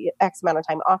you got X amount of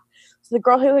time off. So the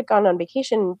girl who had gone on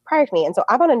vacation prior to me, and so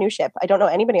I'm on a new ship. I don't know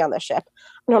anybody on this ship.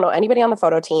 I don't know anybody on the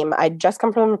photo team. I'd just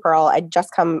come from Pearl. I'd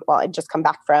just come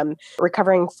back from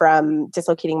recovering from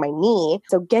dislocating my knee.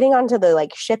 So getting onto the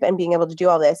like ship and being able to do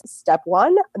all this, step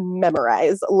one,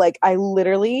 memorize. Like I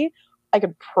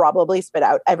could probably spit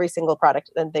out every single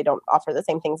product, and they don't offer the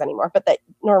same things anymore, but that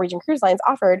Norwegian Cruise Lines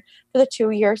offered for the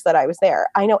 2 years that I was there.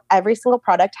 I know every single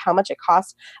product, how much it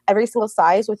cost, every single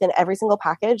size within every single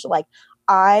package. Like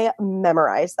I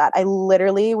memorized that. I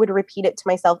literally would repeat it to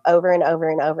myself over and over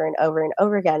and over and over and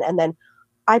over again. And then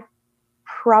I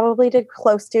probably did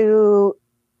close to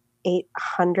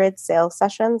 800 sales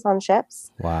sessions on ships.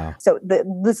 Wow. So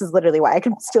this is literally why I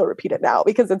can still repeat it now,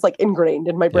 because it's like ingrained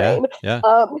in my brain. Yeah.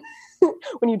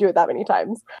 When you do it that many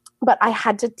times. But I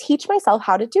had to teach myself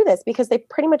how to do this because they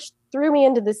pretty much threw me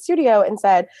into the studio and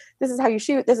said, this is how you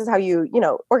shoot. This is how you,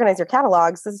 organize your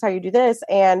catalogs. This is how you do this,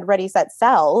 and ready, set,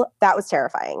 sell. That was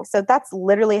terrifying. So that's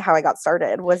literally how I got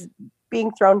started, was being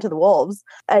thrown to the wolves.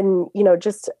 And,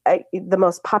 the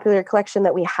most popular collection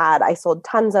that we had, I sold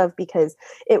tons of because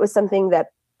it was something that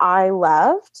I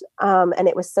loved. And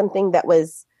it was something that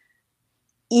was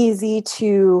easy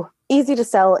to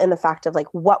sell in the fact of like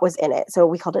what was in it. So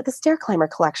we called it the Stair Climber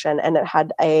collection, and it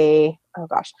had a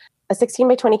 16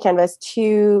 by 20 canvas,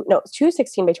 two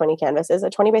 16 by 20 canvases, a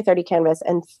 20 by 30 canvas,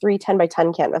 and 3 10 by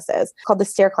 10 canvases called the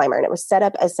Stair Climber. And it was set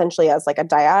up essentially as like a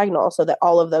diagonal so that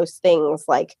all of those things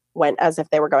like went as if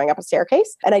they were going up a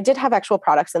staircase. And I did have actual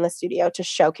products in the studio to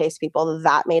showcase people.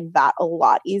 That made that a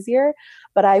lot easier.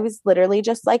 But I was literally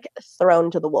just like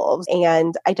thrown to the wolves,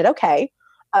 and I did okay.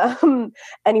 And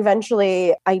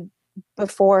eventually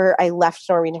before I left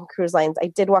Norwegian Cruise Lines, I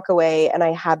did walk away and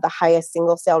I had the highest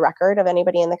single sale record of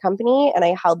anybody in the company. And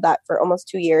I held that for almost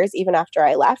 2 years, even after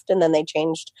I left. And then they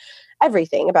changed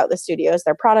everything about the studios,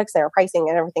 their products, their pricing,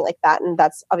 and everything like that. And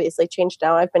that's obviously changed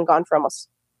now. I've been gone for almost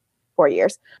 4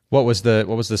 years. What was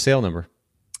the sale number?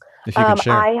 If you can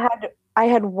share. I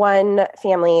had one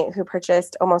family who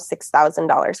purchased almost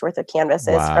 $6,000 worth of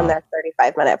canvases from their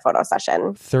 35-minute photo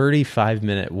session.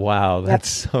 35-minute. Wow. That's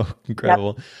so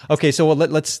incredible. Yep. Okay. So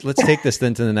let's take this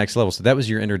then to the next level. So that was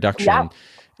your introduction.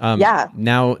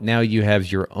 Now you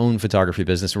have your own photography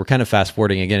business. We're kind of fast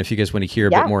forwarding again. If you guys want to hear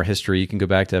a bit more history, you can go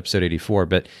back to episode 84.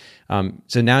 But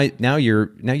so now you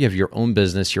have your own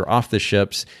business. You're off the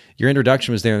ships. Your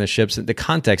introduction was there on the ships. The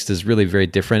context is really very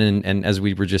different. And as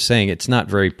we were just saying, it's not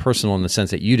very personal in the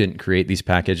sense that you didn't create these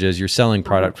packages. You're selling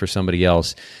product for somebody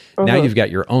else. Now you've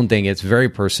got your own thing. It's very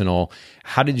personal.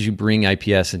 How did you bring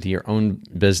IPS into your own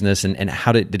business, and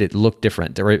how did it look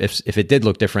different? Or if it did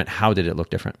look different, how did it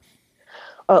look different?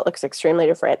 Oh, it looks extremely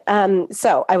different.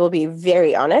 So I will be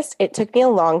very honest. It took me a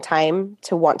long time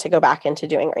to want to go back into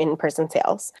doing in-person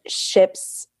sales.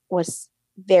 Ships was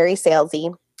very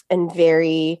salesy and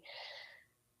very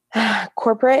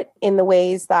corporate in the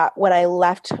ways that when I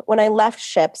left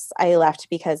ships, I left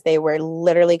because they were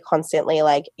literally constantly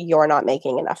like, you're not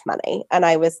making enough money. And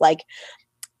I was like,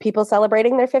 people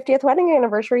celebrating their 50th wedding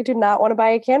anniversary do not want to buy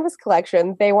a canvas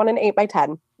collection. They want an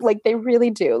 8x10. Like they really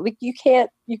do. Like you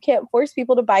can't force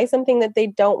people to buy something that they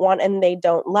don't want and they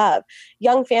don't love.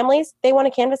 Young families, they want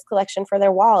a canvas collection for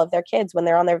their wall of their kids when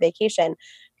they're on their vacation.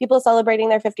 People celebrating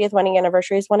their 50th wedding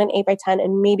anniversaries want an 8x10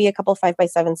 and maybe a couple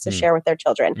 5x7s to share with their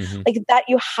children. Like that,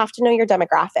 you have to know your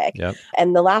demographic. Yep.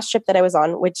 And the last ship that I was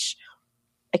on, which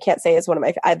I can't say is one of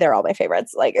my, they're all my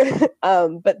favorites. Like,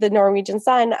 but the Norwegian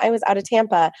Sun, I was out of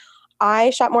Tampa.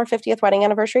 I shot more 50th wedding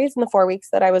anniversaries in the 4 weeks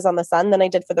that I was on the Sun than I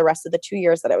did for the rest of the 2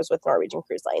 years that I was with Norwegian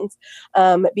Cruise Lines,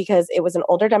 because it was an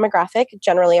older demographic.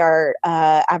 Generally, our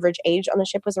average age on the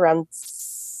ship was around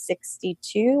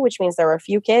 62, which means there were a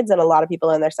few kids and a lot of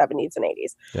people in their 70s and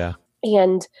 80s. Yeah.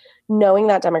 And knowing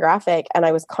that demographic, and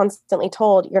I was constantly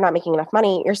told, you're not making enough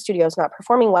money, your studio's not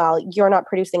performing well, you're not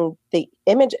producing the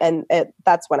image, and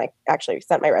that's when I actually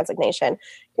sent my resignation.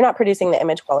 You're not producing the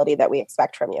image quality that we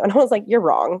expect from you. And I was like, you're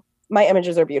wrong. My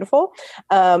images are beautiful.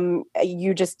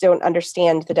 You just don't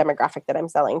understand the demographic that I'm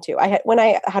selling to. When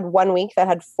I had 1 week that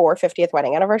had 4 50th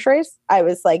wedding anniversaries, I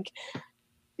was like,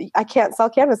 I can't sell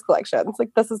canvas collections. Like,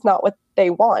 this is not what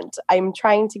they want. I'm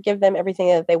trying to give them everything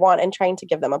that they want and trying to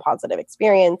give them a positive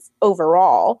experience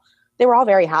overall. they were all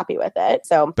very happy with it.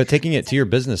 So, but taking it to your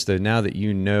business though, now that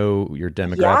you know your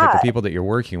demographic, the people that you're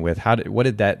working with, what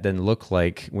did that then look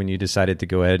like when you decided to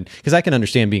go ahead? Because I can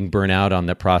understand being burnt out on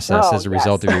the process as a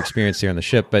result of your experience here on the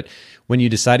ship, but when you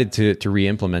decided to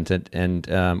re-implement it and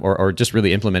or just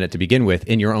really implement it to begin with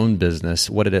in your own business,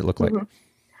 what did it look like?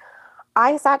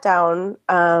 I sat down,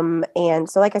 and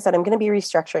so like I said, I'm going to be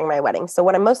restructuring my wedding. So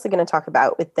what I'm mostly going to talk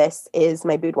about with this is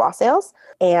my boudoir sales.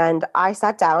 And I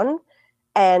sat down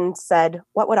and said,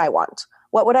 what would I want?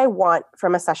 What would I want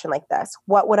from a session like this?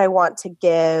 What would I want to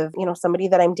give, somebody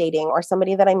that I'm dating or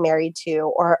somebody that I'm married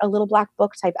to, or a little black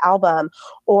book type album,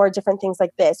 or different things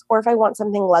like this? Or if I want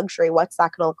something luxury, what's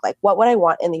that going to look like? What would I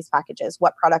want in these packages?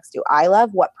 What products do I love?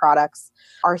 What products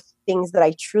are things that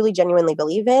I truly genuinely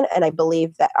believe in and I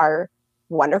believe that are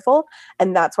wonderful?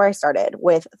 And that's where I started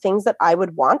with things that I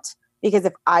would want. Because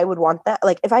if I would want that,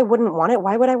 like if I wouldn't want it,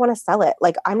 why would I want to sell it?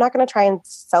 Like I'm not going to try and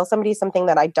sell somebody something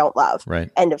that I don't love.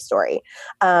 Right. End of story.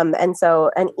 And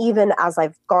even as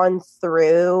I've gone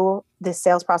through this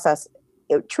sales process,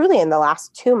 truly in the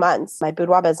last 2 months, my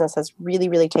boudoir business has really,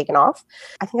 really taken off.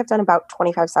 I think I've done about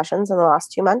 25 sessions in the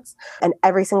last 2 months. And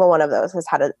every single one of those has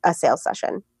had a sales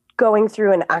session. Going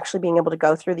through and actually being able to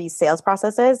go through these sales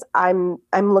processes, I'm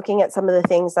looking at some of the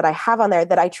things that I have on there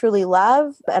that I truly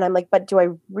love. And I'm like, but do I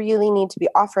really need to be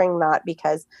offering that?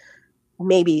 Because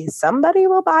maybe somebody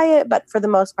will buy it. But for the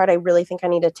most part, I really think I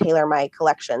need to tailor my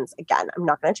collections. Again, I'm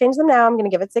not going to change them now. I'm going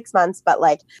to give it 6 months. But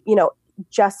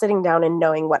just sitting down and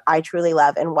knowing what I truly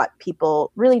love and what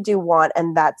people really do want.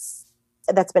 And that's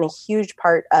been a huge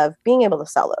part of being able to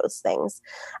sell those things.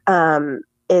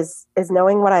 Is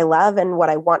knowing what I love and what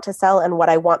I want to sell and what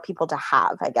I want people to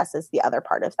have, I guess, is the other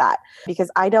part of that. Because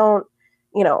I don't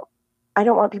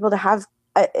want people to have,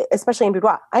 especially in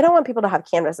boudoir, I don't want people to have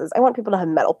canvases. I want people to have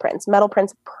metal prints. Metal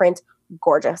prints print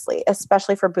gorgeously,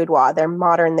 especially for boudoir. They're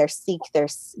modern, they're chic,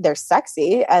 they're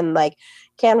sexy. And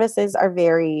canvases are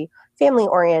very family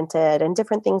oriented and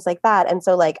different things like that. And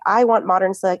so I want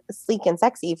modern, sleek and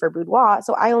sexy for boudoir.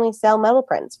 So I only sell metal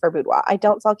prints for boudoir. I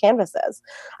don't sell canvases.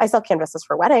 I sell canvases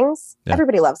for weddings. Yeah.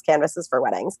 Everybody loves canvases for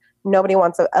weddings. Nobody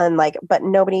wants but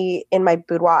nobody in my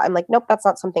boudoir. I'm like, nope, that's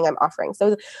not something I'm offering.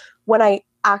 So when I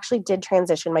actually did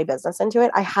transition my business into it,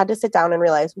 I had to sit down and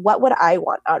realize, what would I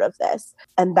want out of this?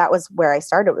 And that was where I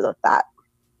started with that.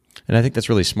 And I think that's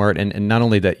really smart. And not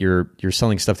only that you're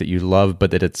selling stuff that you love,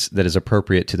 but that is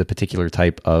appropriate to the particular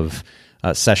type of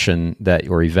session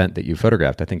or event that you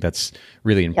photographed. I think that's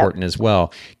really important as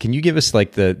well. Can you give us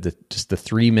just the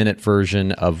 3-minute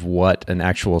version of what an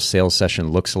actual sales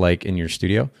session looks like in your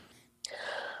studio?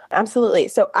 Absolutely.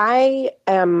 So I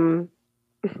am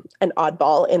an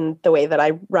oddball in the way that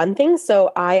I run things.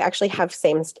 So I actually have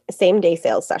same day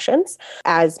sales sessions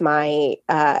as my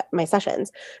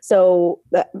sessions. So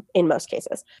in most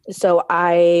cases, so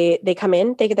they come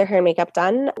in, they get their hair and makeup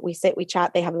done. We sit, we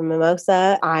chat, they have a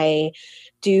mimosa. I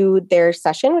do their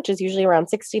session, which is usually around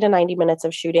 60 to 90 minutes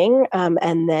of shooting.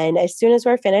 And then as soon as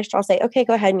we're finished, I'll say, okay,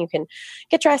 go ahead and you can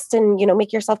get dressed and,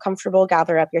 make yourself comfortable,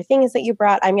 gather up your things that you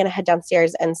brought. I'm going to head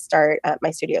downstairs and start,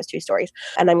 my studio is 2 stories,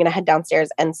 and I'm going to head downstairs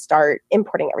and start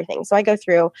importing everything. So I go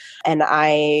through and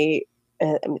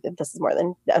this is more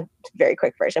than a very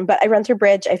quick version, but I run through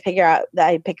Bridge. I figure out that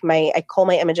I cull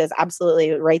my images absolutely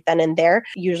right then and there,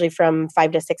 usually from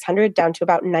 500 to 600 down to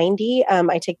about 90.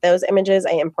 I take those images,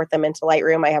 I import them into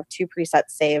Lightroom. I have 2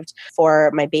 presets saved for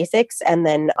my basics. And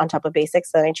then on top of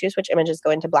basics, then I choose which images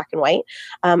go into black and white.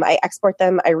 I export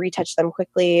them. I retouch them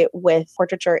quickly with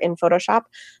portraiture in Photoshop.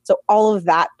 So all of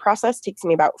that process takes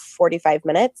me about 45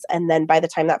 minutes. And then by the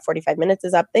time that 45 minutes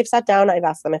is up, they've sat down. I've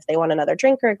asked them if they want another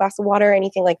drink or a glass of water,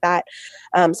 anything like that.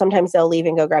 Sometimes they'll leave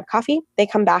and go grab coffee. They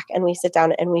come back and we sit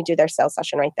down and we do their sales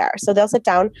session right there. So they'll sit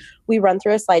down, we run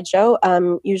through a slideshow.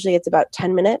 Usually it's about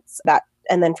 10 minutes.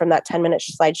 And then from that 10-minute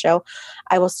slideshow,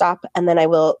 I will stop and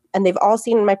they've all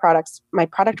seen my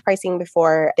product pricing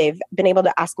before. They've been able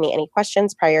to ask me any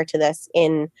questions prior to this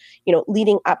in,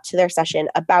 leading up to their session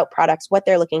about products, what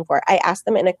they're looking for. I ask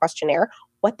them in a questionnaire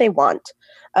what they want.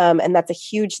 And that's a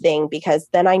huge thing because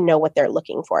then I know what they're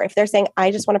looking for. If they're saying, I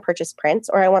just want to purchase prints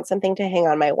or I want something to hang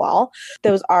on my wall,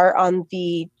 those are on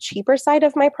the cheaper side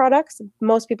of my products.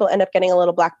 Most people end up getting a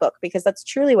little black book because that's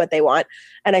truly what they want.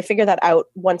 And I figure that out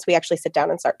once we actually sit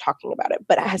down and start talking about it.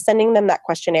 But sending them that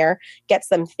questionnaire gets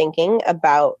them thinking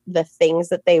about the things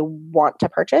that they want to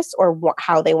purchase or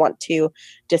how they want to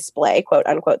display, quote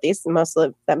unquote. These, most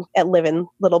of them live in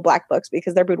little black books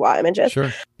because they're boudoir images.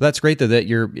 Sure. That's great though, that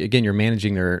you're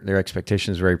managing their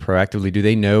expectations very proactively. Do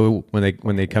they know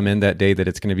when they come in that day that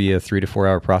it's going to be a 3 to 4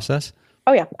 hour process?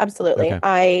 Oh yeah, absolutely. Okay.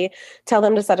 I tell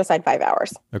them to set aside 5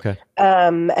 hours. Okay.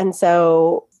 And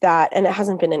so and it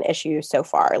hasn't been an issue so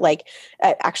far. Like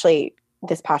actually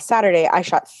this past Saturday, I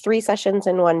shot 3 sessions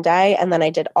in one day, and then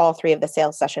I did all 3 of the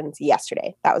sales sessions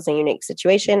yesterday. That was a unique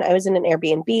situation. I was in an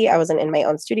Airbnb. I wasn't in my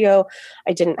own studio.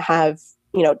 I didn't have,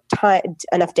 time,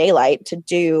 enough daylight to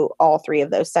do all 3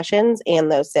 of those sessions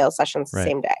and those sales sessions the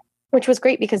same day, which was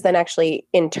great because then actually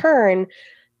in turn,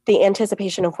 the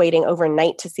anticipation of waiting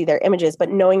overnight to see their images,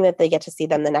 but knowing that they get to see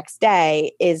them the next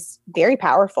day is very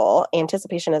powerful.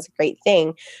 Anticipation is a great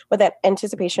thing. But that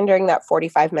anticipation during that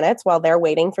 45 minutes while they're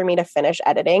waiting for me to finish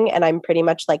editing, and I'm pretty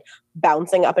much like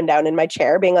bouncing up and down in my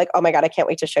chair, being like, oh my God, I can't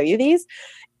wait to show you these,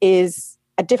 is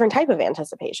a different type of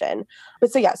anticipation.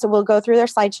 But so we'll go through their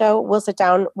slideshow, we'll sit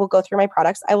down, we'll go through my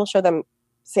products. I will show them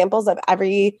samples of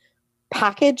every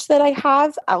package that I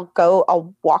have.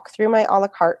 I'll walk through my a la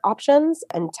carte options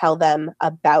and tell them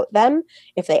about them.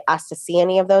 If they ask to see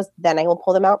any of those, then I will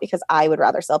pull them out because I would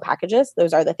rather sell packages.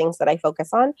 Those are the things that I focus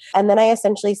on. And then I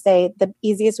essentially say the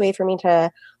easiest way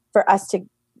for us to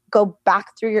go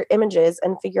back through your images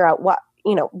and figure out what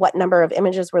number of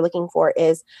images we're looking for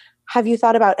is, have you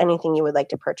thought about anything you would like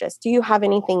to purchase? Do you have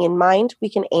anything in mind? We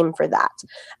can aim for that.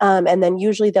 And then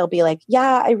usually they'll be like,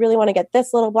 yeah, I really want to get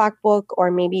this little black book,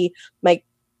 or maybe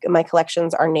my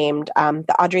collections are named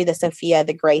the Audrey, the Sophia,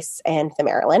 the Grace, and the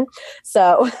Marilyn.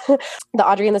 So the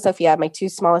Audrey and the Sophia, my 2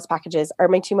 smallest packages, are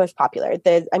my 2 most popular.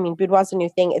 Boudoir is a new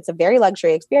thing. It's a very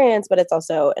luxury experience, but it's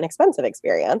also an expensive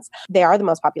experience. They are the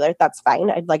most popular. That's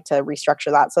fine. I'd like to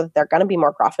restructure that so that they're going to be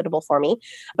more profitable for me,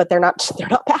 but they're not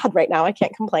bad right now. I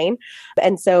can't complain.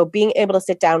 And so being able to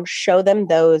sit down, show them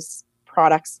those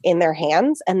products in their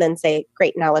hands, and then say,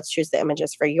 great, now let's choose the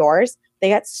images for yours. They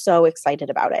get so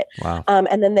excited about it. Wow.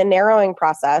 And then the narrowing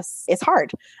process is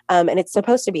hard. And it's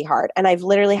supposed to be hard. And I've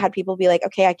literally had people be like,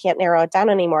 okay, I can't narrow it down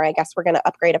anymore. I guess we're going to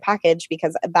upgrade a package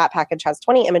because that package has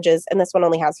 20 images and this one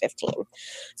only has 15.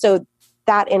 So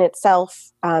that in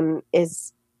itself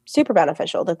is super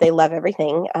beneficial, that they love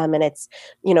everything. And it's,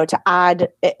 to add,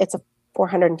 it's a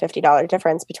 $450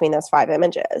 difference between those 5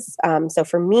 images. So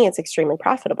for me, it's extremely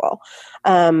profitable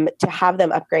to have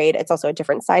them upgrade. It's also a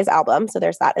different size album, so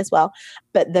there's that as well.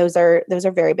 But those are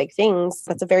very big things.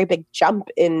 That's a very big jump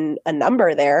in a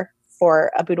number there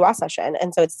for a boudoir session.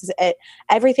 And so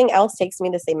everything else takes me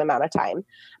the same amount of time.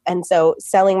 And so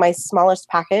selling my smallest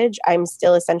package, I'm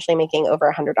still essentially making over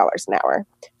 $100 an hour,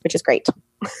 which is great.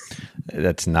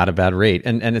 That's not a bad rate.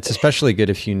 And it's especially good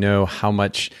if you know how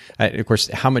much, of course,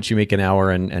 how much you make an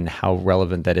hour and how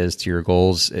relevant that is to your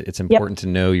goals. It's important to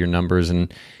know your numbers.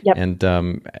 And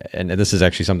this is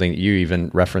actually something that you even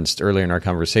referenced earlier in our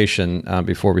conversation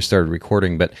before we started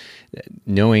recording, but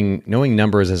knowing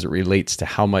numbers as it relates to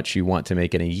how much you want to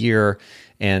make in a year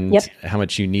and how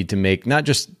much you need to make, not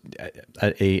just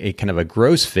a kind of a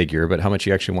gross figure, but how much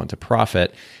you actually want to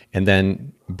profit, and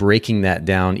then breaking that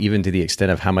down even to the extent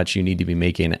of how much you need to be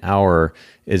making an hour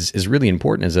is really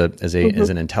important as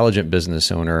an intelligent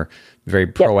business owner, very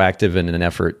proactive in an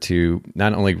effort to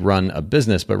not only run a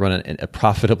business, but run a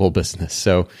profitable business.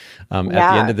 So at the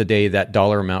end of the day, that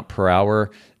dollar amount per hour,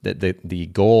 the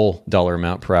goal dollar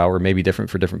amount per hour may be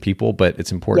different for different people, but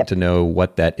it's important to know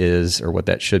what that is or what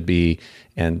that should be,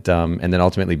 and then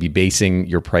ultimately be basing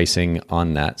your pricing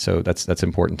on that. So that's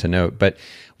important to note. But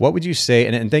what would you say,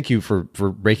 and thank you for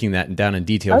breaking that down in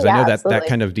detail, because I know that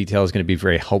kind of detail is going to be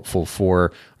very helpful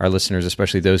for our listeners,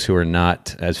 especially those who are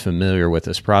not as familiar with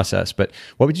this process. But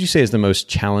what would you say is the most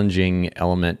challenging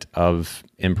element of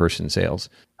in-person sales?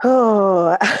 From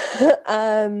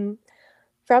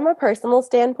a personal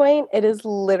standpoint, it is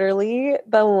literally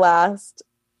the last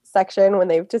section when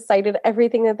they've decided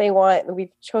everything that they want and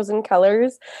we've chosen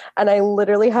colors, and I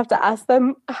literally have to ask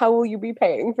them, how will you be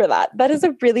paying for that? That is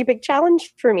a really big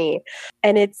challenge for me.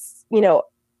 And it's,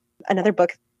 another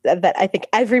book that I think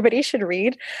everybody should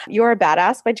read, You're a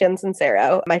Badass by Jen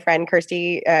Sincero. My friend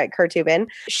Kirsty Kurtubin,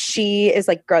 she is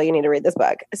like, girl, you need to read this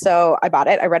book. So I bought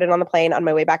it. I read it on the plane on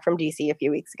my way back from DC a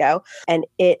few weeks ago. And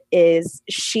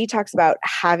she talks about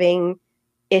having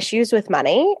issues with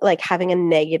money, like having a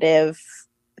negative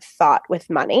thought with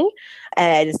money,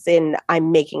 as in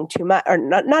I'm making too much, or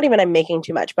not even I'm making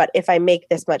too much, but if I make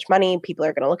this much money, people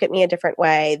are going to look at me a different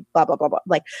way, blah, blah, blah, blah,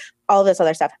 like all this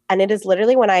other stuff. And it is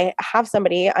literally when I have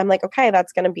somebody, I'm like, okay,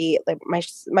 that's going to be like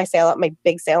my sale, my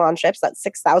big sale on ships, that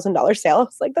 $6,000 sale.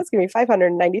 It's like, that's going to be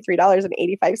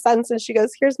 $593.85. And she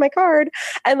goes, here's my card.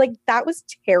 And like, that was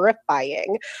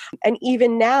terrifying. And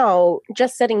even now,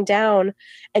 just sitting down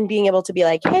and being able to be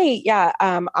like, hey,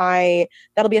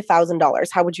 that'll be $1,000.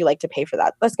 How would you like to pay for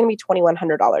that? That's going to be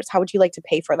 $2,100. How would you like to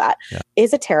pay for that?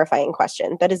 Is a terrifying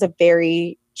question. That is a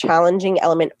very challenging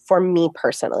element for me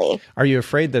personally. Are you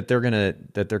afraid that they're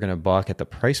gonna balk at the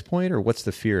price point, or what's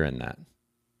the fear in that?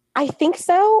 I think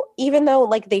so, even though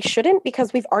like they shouldn't,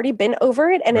 because we've already been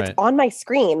over it and it's Right. on my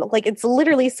screen. Like it's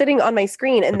literally sitting on my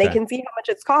screen and they Okay. can see how much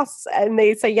it costs and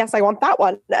they say, yes, I want that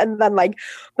one. And then like,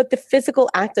 but the physical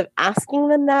act of asking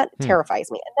them that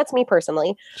terrifies me. And that's me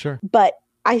personally. Sure. But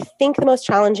I think the most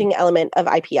challenging element of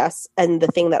IPS and the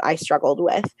thing that I struggled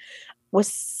with was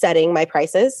setting my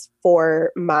prices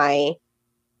for my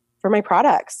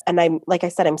products. And I'm, like I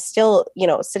said, I'm still,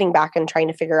 sitting back and trying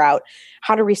to figure out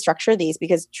how to restructure these,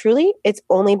 because truly it's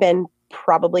only been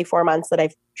probably 4 months that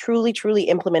I've truly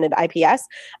implemented IPS.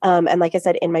 And like I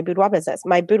said, in my boudoir business,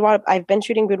 I've been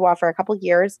shooting boudoir for a couple of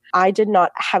years. I did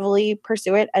not heavily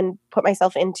pursue it and put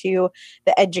myself into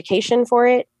the education for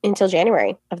it until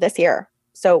January of this year.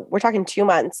 So we're talking 2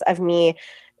 months of me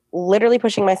literally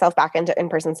pushing myself back into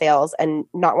in-person sales and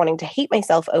not wanting to hate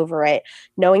myself over it,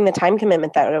 knowing the time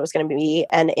commitment that it was going to be.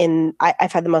 And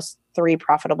I've had the most 3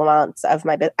 profitable months of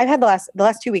my business. I've had the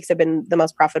last 2 weeks have been the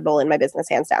most profitable in my business,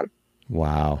 hands down.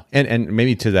 Wow. And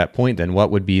maybe to that point, then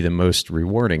what would be the most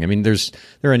rewarding? I mean, there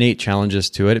are innate challenges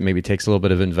to it. It maybe takes a little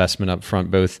bit of investment up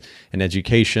front, both in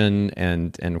education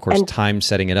and of course time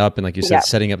setting it up. And like you said,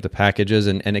 setting up the packages.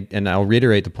 And I'll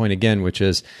reiterate the point again, which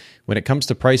is when it comes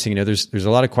to pricing, there's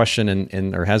a lot of question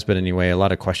and or has been anyway, a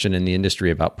lot of question in the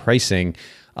industry about pricing.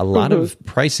 A lot of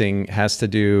pricing has to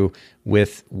do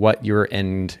with what your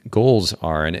end goals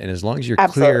are. And as long as you're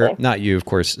clear, not you, of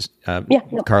course,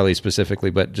 Carly specifically,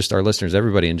 but just our listeners,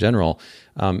 everybody in general,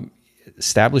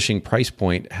 establishing price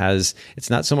point it's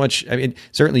not so much, I mean,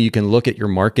 certainly you can look at your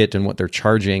market and what they're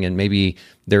charging, and maybe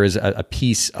there is a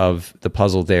piece of the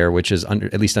puzzle there, which is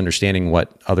at least understanding what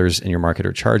others in your market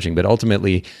are charging. But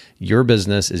ultimately, your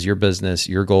business is your business.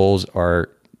 Your goals are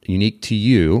unique to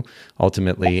you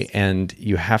ultimately, and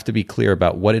you have to be clear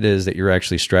about what it is that you're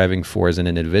actually striving for as an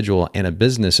individual and a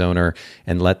business owner,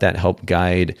 and let that help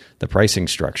guide the pricing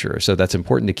structure. So that's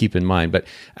important to keep in mind. But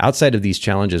outside of these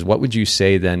challenges, what would you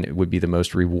say then would be the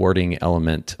most rewarding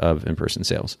element of in-person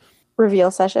sales? Reveal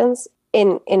sessions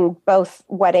in both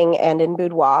wedding and in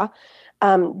boudoir.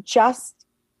 Just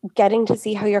getting to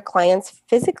see how your clients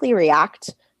physically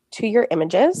react to your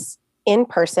images in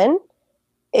person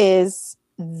is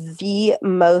the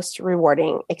most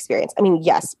rewarding experience. I mean,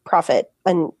 yes, profit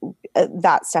and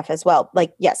that stuff as well.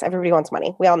 Like, yes, everybody wants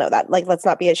money. We all know that. Like, let's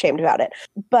not be ashamed about it.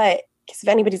 But if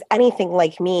anybody's anything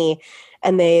like me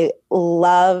and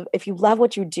if you love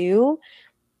what you do,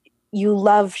 you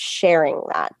love sharing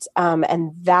that.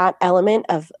 And that element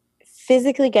of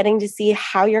physically getting to see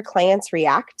how your clients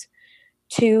react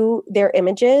to their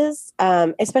images,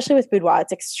 especially with boudoir,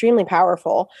 it's extremely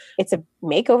powerful. It's a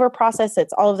makeover process.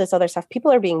 It's all of this other stuff.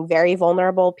 People are being very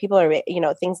vulnerable. People are,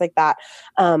 things like that.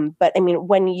 But I mean,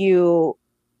 when you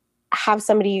have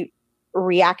somebody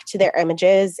react to their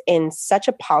images in such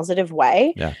a positive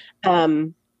way,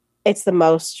 it's the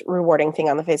most rewarding thing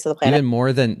on the face of the planet. Even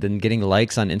more than getting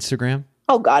likes on Instagram?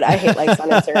 Oh God, I hate likes on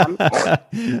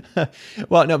Instagram.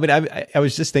 Well, no, but I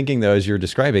was just thinking though, as you're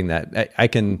describing that, I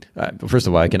can, first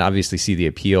of all, I can obviously see the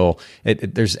appeal.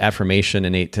 There's affirmation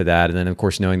innate to that. And then of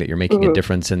course, knowing that you're making a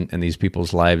difference in these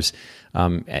people's lives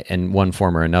in one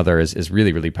form or another is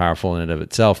really, really powerful in and of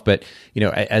itself. But,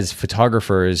 as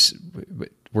photographers,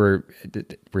 we're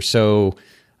so,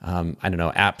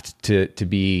 apt to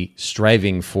be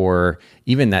striving for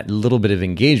even that little bit of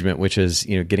engagement, which is,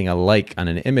 getting a like on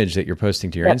an image that you're posting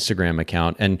to your Instagram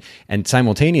account. And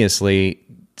simultaneously,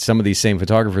 some of these same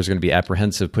photographers are going to be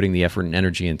apprehensive putting the effort and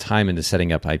energy and time into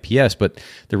setting up IPS. But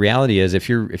the reality is, if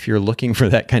you're looking for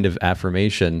that kind of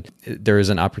affirmation, there is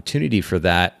an opportunity for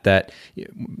that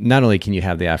not only can you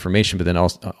have the affirmation, but then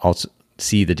also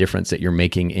see the difference that you're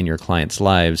making in your clients'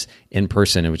 lives in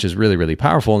person, which is really, really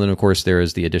powerful. And then, of course, there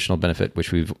is the additional benefit,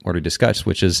 which we've already discussed,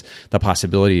 which is the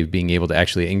possibility of being able to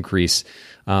actually increase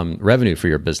revenue for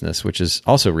your business, which is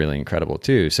also really incredible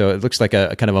too. So it looks like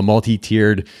a kind of a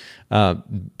multi-tiered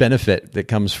benefit that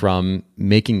comes from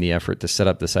making the effort to set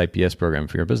up this IPS program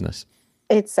for your business.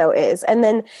 It so is.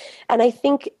 And I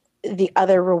think the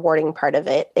other rewarding part of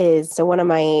it is, so one of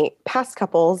my past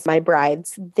couples, my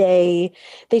brides, they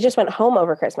just went home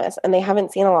over Christmas and they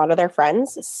haven't seen a lot of their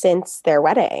friends since their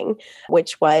wedding,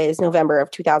 which was November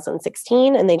of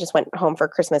 2016. And they just went home for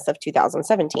Christmas of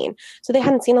 2017. So they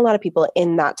hadn't seen a lot of people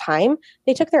in that time.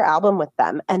 They took their album with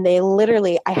them and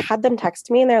I had them text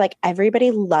me and they're like,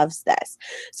 everybody loves this.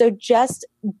 So just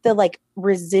the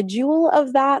residual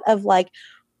of that, of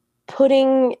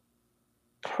putting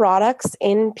products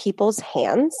in people's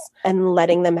hands and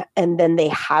letting them, and then they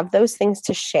have those things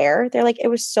to share, they're like, it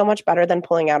was so much better than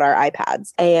pulling out our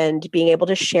iPads and being able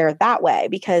to share that way,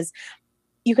 because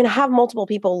you can have multiple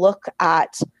people look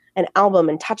at an album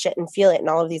and touch it and feel it and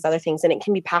all of these other things, and it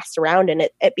can be passed around, and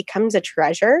it becomes a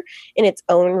treasure in its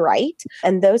own right.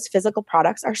 And those physical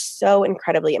products are so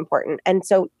incredibly important. And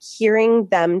so hearing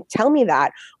them tell me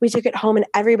that, we took it home and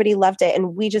everybody loved it,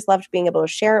 and we just loved being able to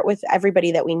share it with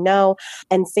everybody that we know.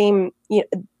 And same,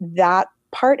 that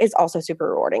part is also super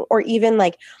rewarding. Or even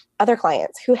like other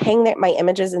clients who hang my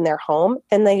images in their home,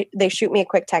 and they shoot me a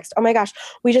quick text, oh my gosh,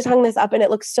 we just hung this up and it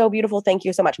looks so beautiful, thank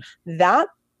you so much. That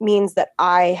means that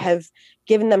I have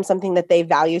given them something that they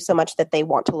value so much that they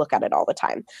want to look at it all the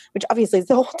time, which obviously is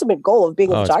the ultimate goal of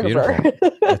being a photographer.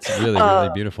 It's really,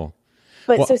 really beautiful.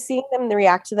 But so seeing them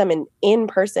react to them in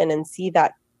person and see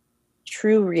that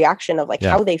true reaction of like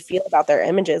how they feel about their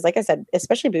images, like I said,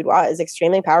 especially boudoir, is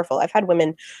extremely powerful. I've had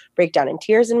women break down in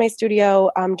tears in my studio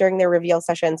during their reveal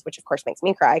sessions, which of course makes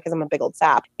me cry because I'm a big old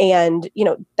sap. And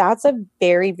that's a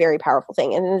very, very powerful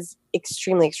thing, and it is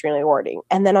extremely, extremely rewarding.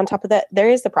 And then on top of that, there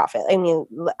is the profit. I mean,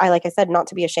 like I said, not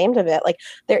to be ashamed of it, like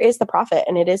there is the profit,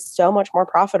 and it is so much more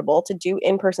profitable to do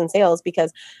in-person sales,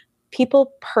 because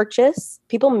people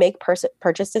make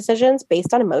purchase decisions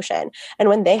based on emotion. And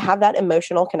when they have that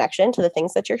emotional connection to the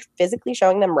things that you're physically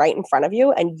showing them right in front of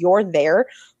you, and you're there,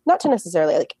 not to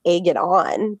necessarily like egg it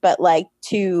on, but like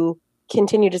to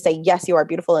continue to say, yes, you are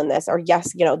beautiful in this, or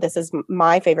yes, this is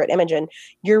my favorite image, and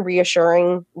you're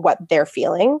reassuring what they're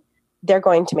feeling, they're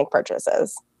going to make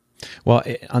purchases. Well,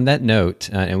 on that note,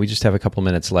 and we just have a couple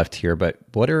minutes left here, but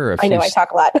what are I know I talk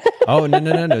a lot. Oh,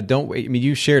 no. Don't wait. I mean,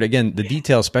 you shared, again, the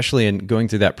detail, especially in going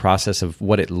through that process of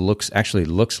what it actually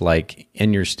looks like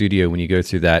in your studio when you go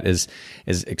through that is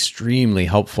extremely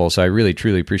helpful. So I really,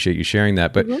 truly appreciate you sharing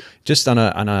that. But just on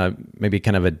a maybe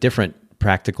kind of a different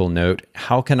practical note,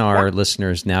 how can our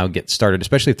listeners now get started,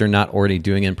 especially if they're not already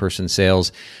doing in-person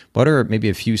sales? What are maybe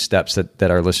a few steps that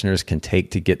our listeners can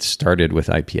take to get started with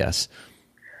IPS?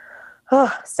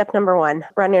 Oh, step number 1,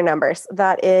 run your numbers.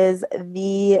 That is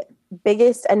the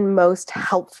biggest and most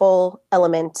helpful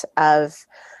element of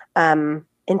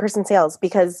in-person sales,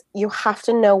 because you have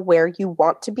to know where you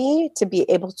want to be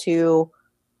able to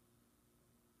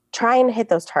try and hit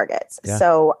those targets. Yeah.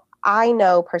 So I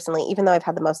know personally, even though I've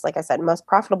had the most, like I said, most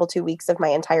profitable 2 weeks of my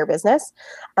entire business,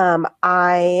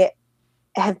 I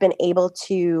have been able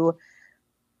to,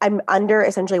 I'm under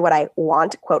essentially what I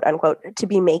want, quote unquote, to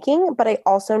be making. But I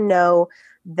also know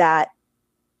that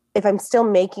if I'm still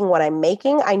making what I'm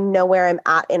making, I know where I'm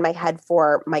at in my head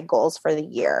for my goals for the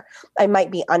year. I might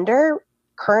be under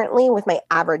currently with my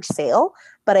average sale,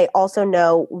 but I also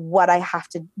know what I have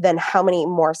to, then how many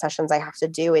more sessions I have to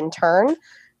do in turn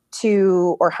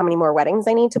or how many more weddings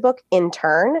I need to book in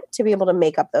turn to be able to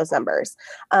make up those numbers.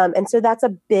 And so that's a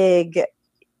big,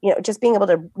 just being able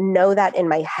to know that in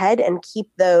my head and keep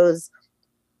those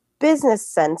business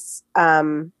sense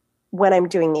when I'm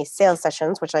doing these sales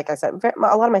sessions, which, like I said,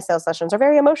 a lot of my sales sessions are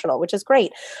very emotional, which is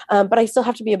great. But I still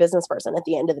have to be a business person at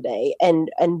the end of the day. And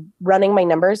running my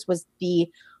numbers was the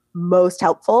most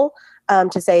helpful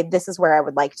to say, this is where I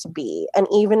would like to be. And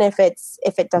even if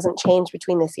it doesn't change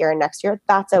between this year and next year,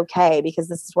 that's okay, because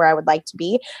this is where I would like to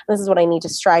be. This is what I need to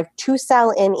strive to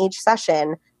sell in each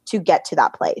session to get to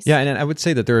that place. Yeah, and I would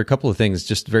say that there are a couple of things,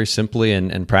 just very simply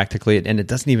and practically, and it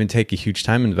doesn't even take a huge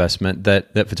time investment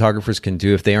that photographers can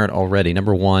do if they aren't already.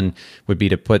 Number one would be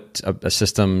to put a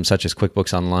system such as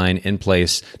QuickBooks Online in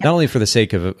place, not only for the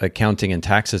sake of accounting and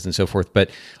taxes and so forth, but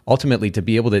ultimately to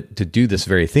be able to do this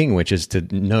very thing, which is to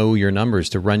know your numbers,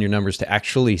 to run your numbers, to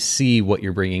actually see what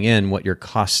you're bringing in, what your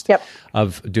cost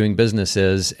of doing business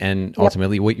is, and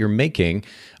ultimately what you're making.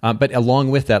 But along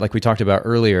with that, like we talked about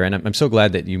earlier, and I'm so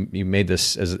glad that you made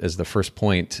this as the first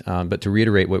point, but to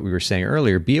reiterate what we were saying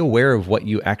earlier, be aware of what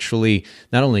you actually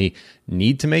not only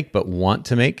need to make, but want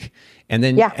to make. And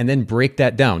then break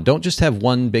that down. Don't just have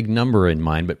one big number in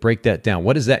mind, but break that down.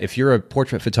 What is that? If you're a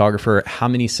portrait photographer, how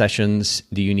many sessions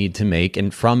do you need to make?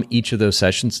 And from each of those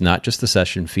sessions, not just the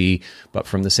session fee, but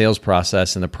from the sales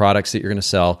process and the products that you're going to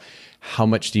sell, how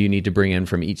much do you need to bring in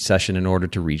from each session in order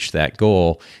to reach that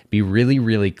goal? Be really,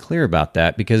 really clear about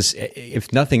that, because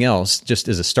if nothing else, just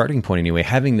as a starting point anyway,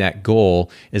 having that goal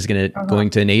is going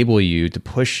to enable you to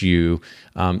push you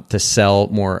to sell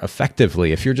more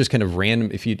effectively. If you're just kind of random,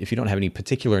 if you don't have any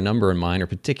particular number in mind or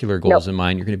particular goals in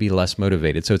mind, you're going to be less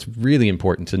motivated. So it's really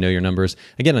important to know your numbers,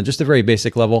 again, on just a very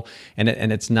basic level. And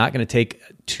it's not going to take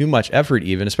too much effort,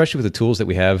 even, especially with the tools that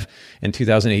we have in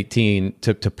 2018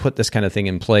 to put this kind of thing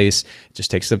in place.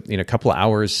 just takes a couple of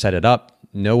hours, set it up,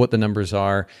 know what the numbers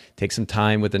are, take some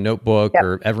time with a notebook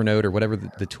or Evernote or whatever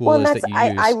the tool is that you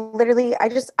use. I literally,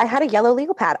 I had a yellow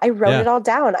legal pad. I wrote it all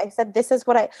down. I said, this is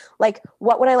what I like,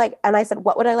 what would I like? And I said,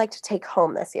 what would I like to take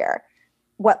home this year?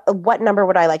 What number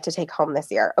would I like to take home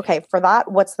this year? Okay, for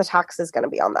that, what's the taxes going to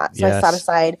be on that? So I set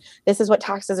aside, this is what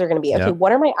taxes are going to be. Okay,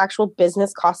 what are my actual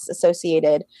business costs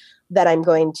associated that I'm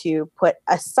going to put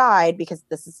aside because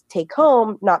this is take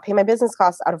home, not pay my business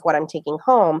costs out of what I'm taking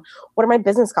home. What are my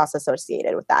business costs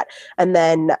associated with that? And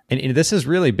then... And this is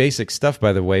really basic stuff,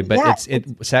 by the way, but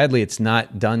sadly, it's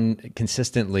not done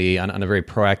consistently on a very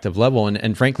proactive level.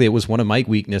 And frankly, it was one of my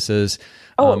weaknesses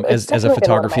as a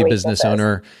photography business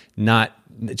owner, not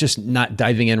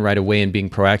diving in right away and being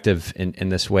proactive in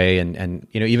this way. And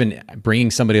even bringing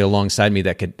somebody alongside me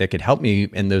that could help me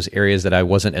in those areas that I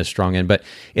wasn't as strong in. But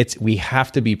we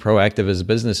have to be proactive as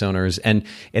business owners, and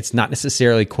it's not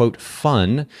necessarily quote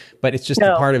fun, but it's just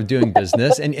a part of doing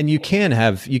business. And you can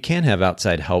have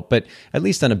outside help, but at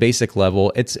least on a basic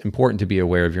level, it's important to be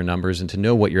aware of your numbers and to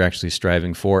know what you're actually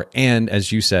striving for. And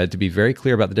as you said, to be very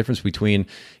clear about the difference between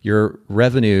your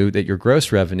revenue, your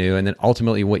gross revenue, and then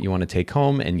ultimately what you want to take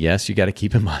home. And yes, you got to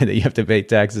keep in mind that you have to pay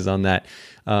taxes on that.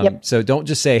 So don't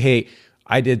just say, hey,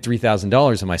 I did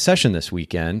 $3,000 in my session this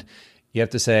weekend. You have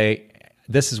to say,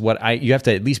 this is what you have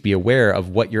to at least be aware of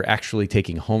what you're actually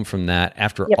taking home from that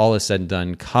after all is said and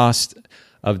done, cost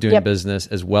of doing business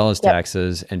as well as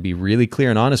taxes, and be really clear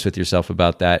and honest with yourself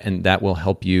about that. And that will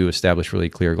help you establish really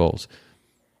clear goals.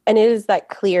 And it is that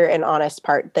clear and honest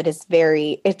part that is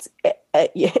you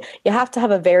have to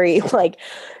have a very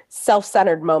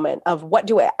self-centered moment of what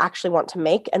do I actually want to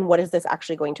make and what is this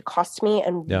actually going to cost me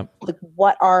and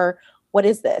what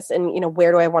is this and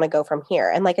where do I want to go from here?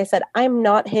 And like I said, I'm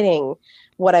not hitting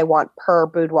what I want per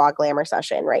boudoir glamour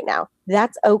session right now.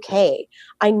 That's okay.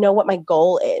 I know what my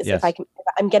goal is. If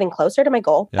I'm getting closer to my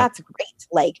goal, that's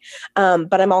great.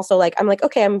 But I'm also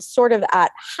okay, I'm sort of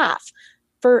at half.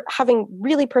 For having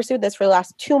really pursued this for the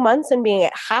last 2 months and being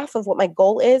at half of what my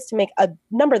goal is to make a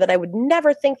number that I would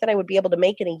never think that I would be able to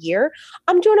make in a year,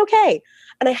 I'm doing okay.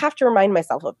 And I have to remind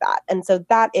myself of that. And so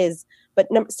that is,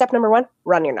 step number one,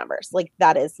 run your numbers.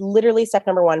 That is literally step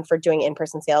number one for doing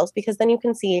in-person sales, because then you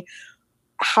can see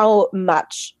how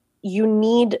much you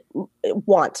not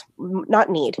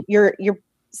need. Your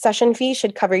session fee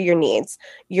should cover your needs.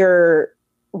 Your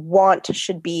want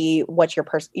should be what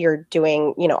you're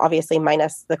doing, obviously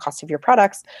minus the cost of your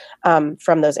products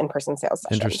from those in-person sales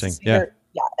sessions. Interesting. Yeah.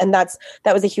 And that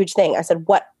was a huge thing. I said,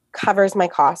 what covers my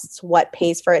costs? What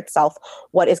pays for itself?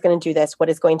 What is going to do this? What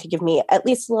is going to give me at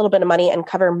least a little bit of money and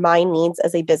cover my needs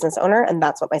as a business owner? And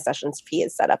that's what my sessions fee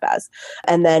is set up as.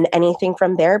 And then anything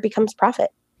from there becomes profit.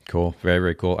 Cool. Very,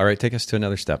 very cool. All right. Take us to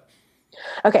another step.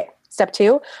 Okay. Step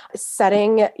 2,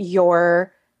 setting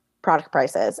your product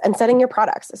prices and setting your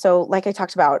products. So like I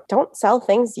talked about, don't sell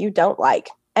things you don't like.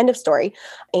 End of story.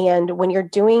 And when you're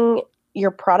doing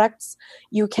your products,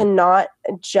 you cannot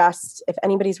just, if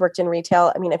anybody's worked in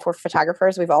retail, if we're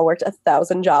photographers, we've all worked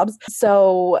 1,000 jobs.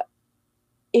 So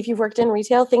if you've worked in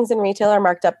retail, things in retail are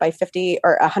marked up by 50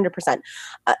 or 100%.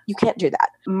 You can't do that.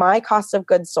 My cost of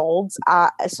goods sold,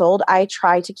 I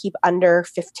try to keep under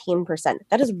 15%.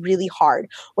 That is really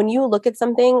hard. When you look at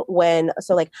something,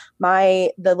 the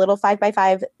little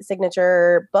 5x5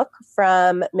 signature book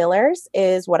from Miller's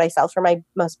is what I sell for my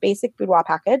most basic boudoir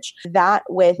package. That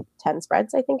with 10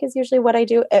 spreads, I think, is usually what I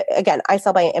do. Again, I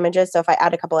sell by images, so if I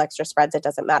add a couple extra spreads, it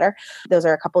doesn't matter. Those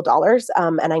are a couple dollars,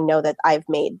 and I know that I've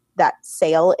made that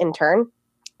sale in turn.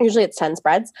 Usually it's 10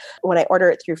 spreads. When I order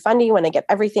it through Fundy, when I get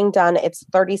everything done, it's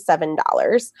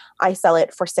 $37. I sell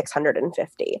it for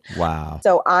 $650. Wow.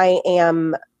 So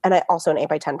and I also an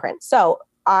 8x10 print. So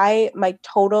my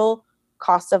total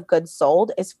cost of goods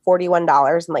sold is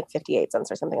 $41.58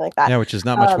 or something like that. Yeah, which is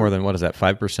not much more than, what is that,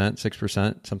 5%,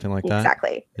 6%, something like that?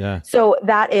 Exactly. Yeah. So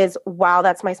that is, while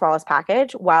that's my smallest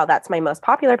package, while that's my most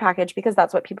popular package, because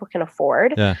that's what people can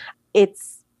afford,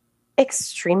 it's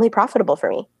extremely profitable for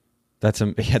me. That's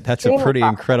a pretty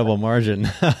incredible margin.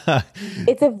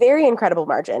 It's a very incredible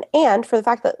margin. And for the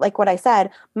fact that, like what I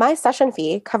said, my session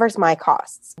fee covers my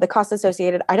costs. The costs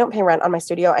associated, I don't pay rent on my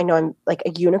studio. I know I'm like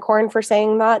a unicorn for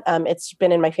saying that. It's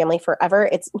been in my family forever.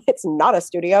 It's not a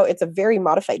studio. It's a very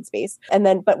modified space.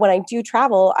 But when I do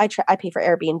travel, I pay for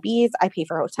Airbnbs, I pay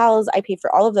for hotels, I pay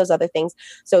for all of those other things.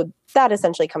 So that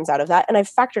essentially comes out of that. And I've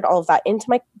factored all of that into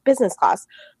my business costs.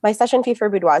 My session fee for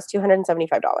boudoir is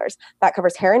 $275. That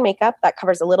covers hair and makeup. That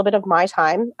covers a little bit of my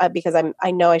time because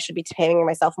I know I should be paying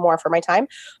myself more for my time.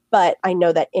 But I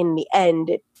know that in the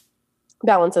end,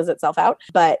 balances itself out.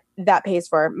 But that pays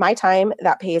for my time,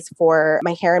 that pays for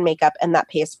my hair and makeup, and that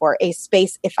pays for a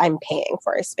space if I'm paying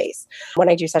for a space. When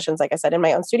I do sessions, like I said, in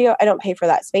my own studio, I don't pay for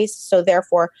that space. So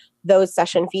therefore, those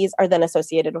session fees are then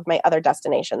associated with my other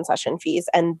destination session fees,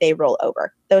 and they roll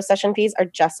over. Those session fees are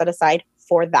just set aside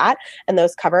for that, and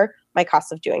those cover my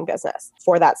cost of doing business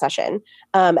for that session.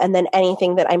 And then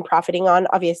anything that I'm profiting on,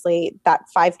 obviously that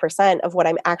 5% of what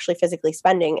I'm actually physically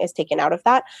spending is taken out of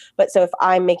that. But so if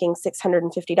I'm making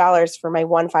 $650 for my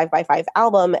one 5x5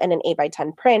 album and an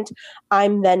 8x10 print,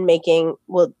 I'm then making,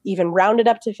 we'll even round it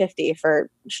up to 50 for,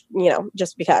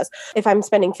 just because. If I'm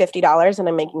spending $50 and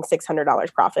I'm making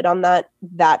 $600 profit on that,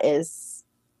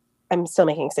 I'm still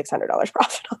making $600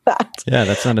 profit on that. Yeah,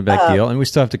 that's not a big deal. And we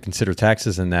still have to consider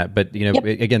taxes in that. But,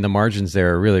 again, the margins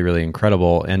there are really, really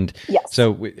incredible. And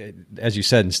so, as you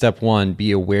said, in step one,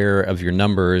 be aware of your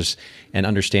numbers and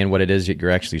understand what it is that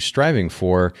you're actually striving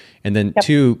for. And then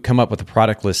two, come up with a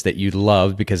product list that you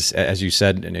love because, as you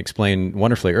said and explained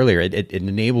wonderfully earlier, it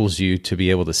enables you to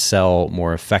be able to sell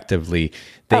more effectively.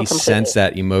 They sense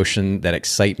that emotion, that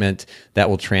excitement that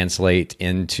will translate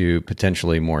into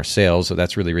potentially more sales. So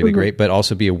that's really, really great. But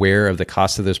also be aware of the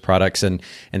cost of those products and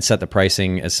set the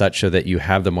pricing as such so that you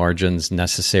have the margins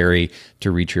necessary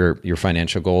to reach your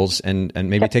financial goals. And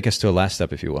maybe take us to a last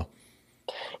step, if you will.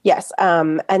 Yes.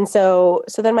 And so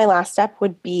then my last step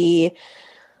would be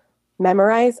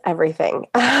memorize everything.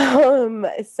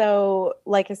 So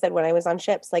like I said, when I was on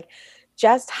ships, like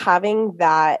just having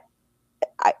that,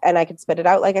 and I could spit it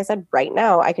out. Like I said, right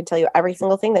now, I could tell you every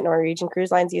single thing that Norwegian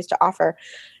Cruise Lines used to offer.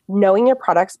 Knowing your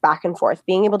products back and forth,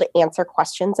 being able to answer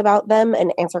questions about them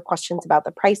and answer questions about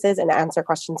the prices and answer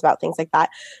questions about things like that.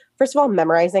 First of all,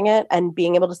 memorizing it and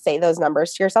being able to say those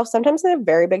numbers to yourself. Sometimes they're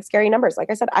very big, scary numbers.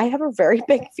 Like I said, I have a very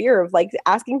big fear of like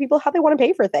asking people how they want to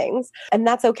pay for things. And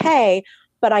that's okay.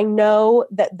 But I know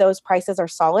that those prices are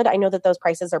solid. I know that those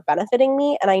prices are benefiting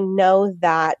me. And I know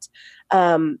that,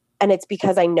 and it's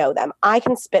because I know them. I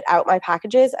can spit out my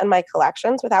packages and my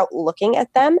collections without looking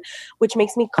at them, which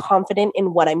makes me confident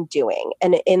in what I'm doing.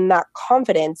 And in that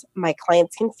confidence, my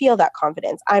clients can feel that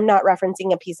confidence. I'm not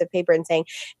referencing a piece of paper and saying,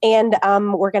 and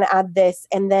we're going to add this,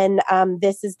 and then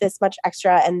this is this much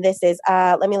extra, and this is,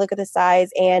 let me look at the size,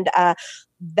 and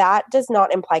that does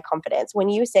not imply confidence. When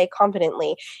you say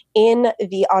confidently, in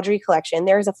the Audrey collection,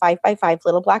 there is a 5x5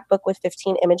 little black book with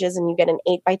 15 images and you get an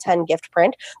 8x10 gift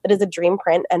print that is a dream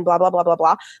print and blah, blah, blah, blah,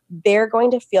 blah. They're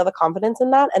going to feel the confidence in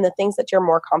that. And the things that you're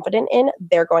more confident in,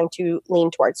 they're going to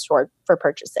lean towards for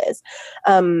purchases.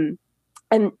 And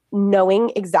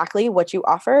knowing exactly what you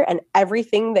offer and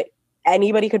everything that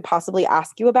anybody could possibly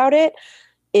ask you about it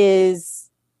is...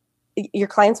 Your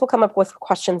clients will come up with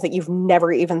questions that you've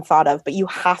never even thought of, but you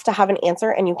have to have an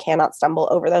answer and you cannot stumble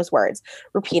over those words.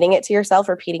 Repeating it to yourself,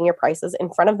 repeating your prices in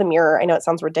front of the mirror. I know it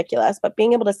sounds ridiculous, but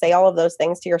being able to say all of those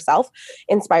things to yourself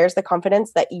inspires the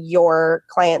confidence that your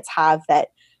clients have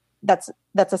that's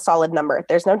a solid number.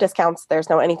 There's no discounts. There's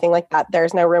no anything like that.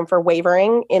 There's no room for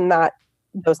wavering in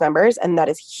those numbers. And that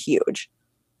is huge.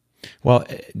 Well,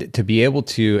 to be able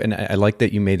to, and I like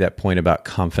that you made that point about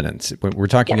confidence. When we're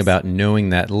talking about knowing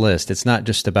that list, it's not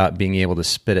just about being able to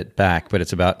spit it back, but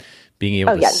it's about being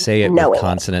able to say it with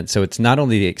consonance. So it's not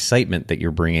only the excitement that you're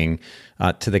bringing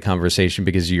to the conversation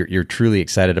because you're truly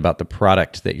excited about the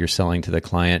product that you're selling to the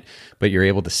client, but you're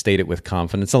able to state it with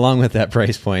confidence along with that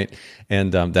price point.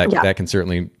 And that can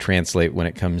certainly translate when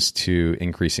it comes to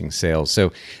increasing sales.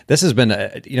 So this has been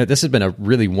a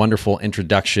really wonderful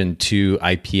introduction to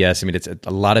IPS. I mean, it's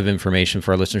a lot of information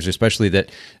for our listeners, especially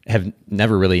that have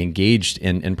never really engaged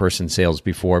in in-person sales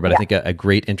before, but I think a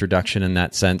great introduction in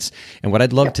that sense. And what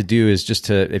I'd love to do is just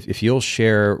to, if you'll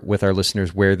share with our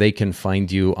listeners where they can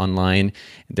find you online.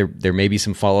 There may be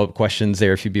some follow-up questions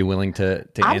there if you'd be willing to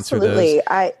answer those. Absolutely.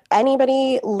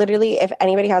 If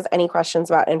anybody has any questions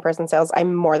about in-person sales,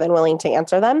 I'm more than willing to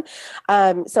answer them.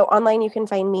 So online, you can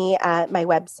find me at my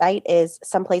website is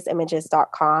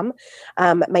someplaceimages.com.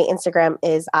 My Instagram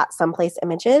is at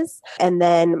someplaceimages. And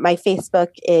then my Facebook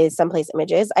is Someplace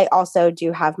Images. I also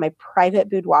do have my private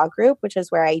boudoir group, which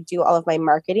is where I do all of my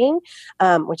marketing,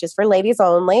 which is for ladies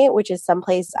only, which is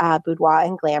Someplace Boudoir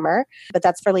and Glamour. But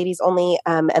that's for ladies only.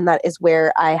 And that is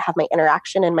where I have my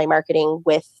interaction and my marketing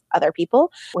with other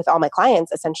people, with all my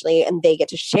clients essentially, and they get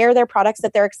to share their products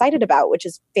that they're excited about, which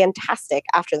is fantastic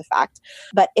after the fact.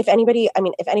 But if anybody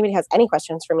has any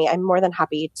questions for me, I'm more than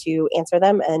happy to answer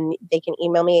them, and they can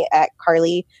email me at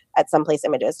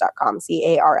carly@someplaceimages.com,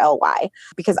 CARLY,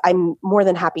 because I'm more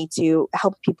than happy to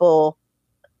help people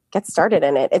get started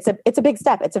in it. It's a big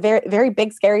step. It's a very, very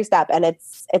big, scary step. And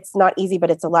it's not easy,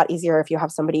 but it's a lot easier if you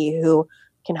have somebody who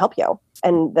can help you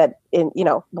and that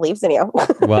believes in you.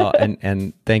 Well,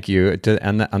 and thank you.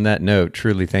 On that note,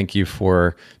 truly thank you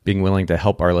for being willing to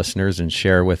help our listeners and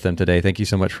share with them today. Thank you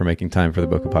so much for making time for the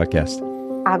Boca Podcast.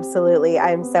 Absolutely.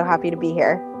 I'm so happy to be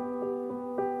here.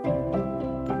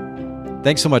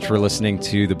 Thanks so much for listening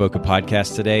to the Boca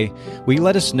Podcast today. Will you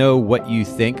let us know what you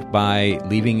think by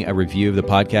leaving a review of the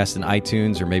podcast in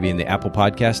iTunes or maybe in the Apple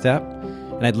Podcast app?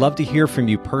 And I'd love to hear from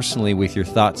you personally with your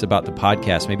thoughts about the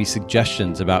podcast, maybe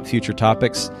suggestions about future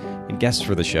topics and guests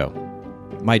for the show.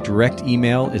 My direct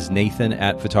email is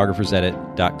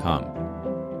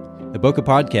nathan@photographersedit.com. The Boca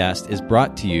Podcast is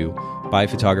brought to you by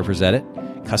Photographers Edit,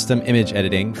 custom image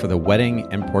editing for the wedding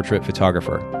and portrait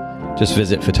photographer. Just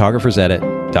visit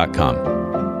photographersedit.com.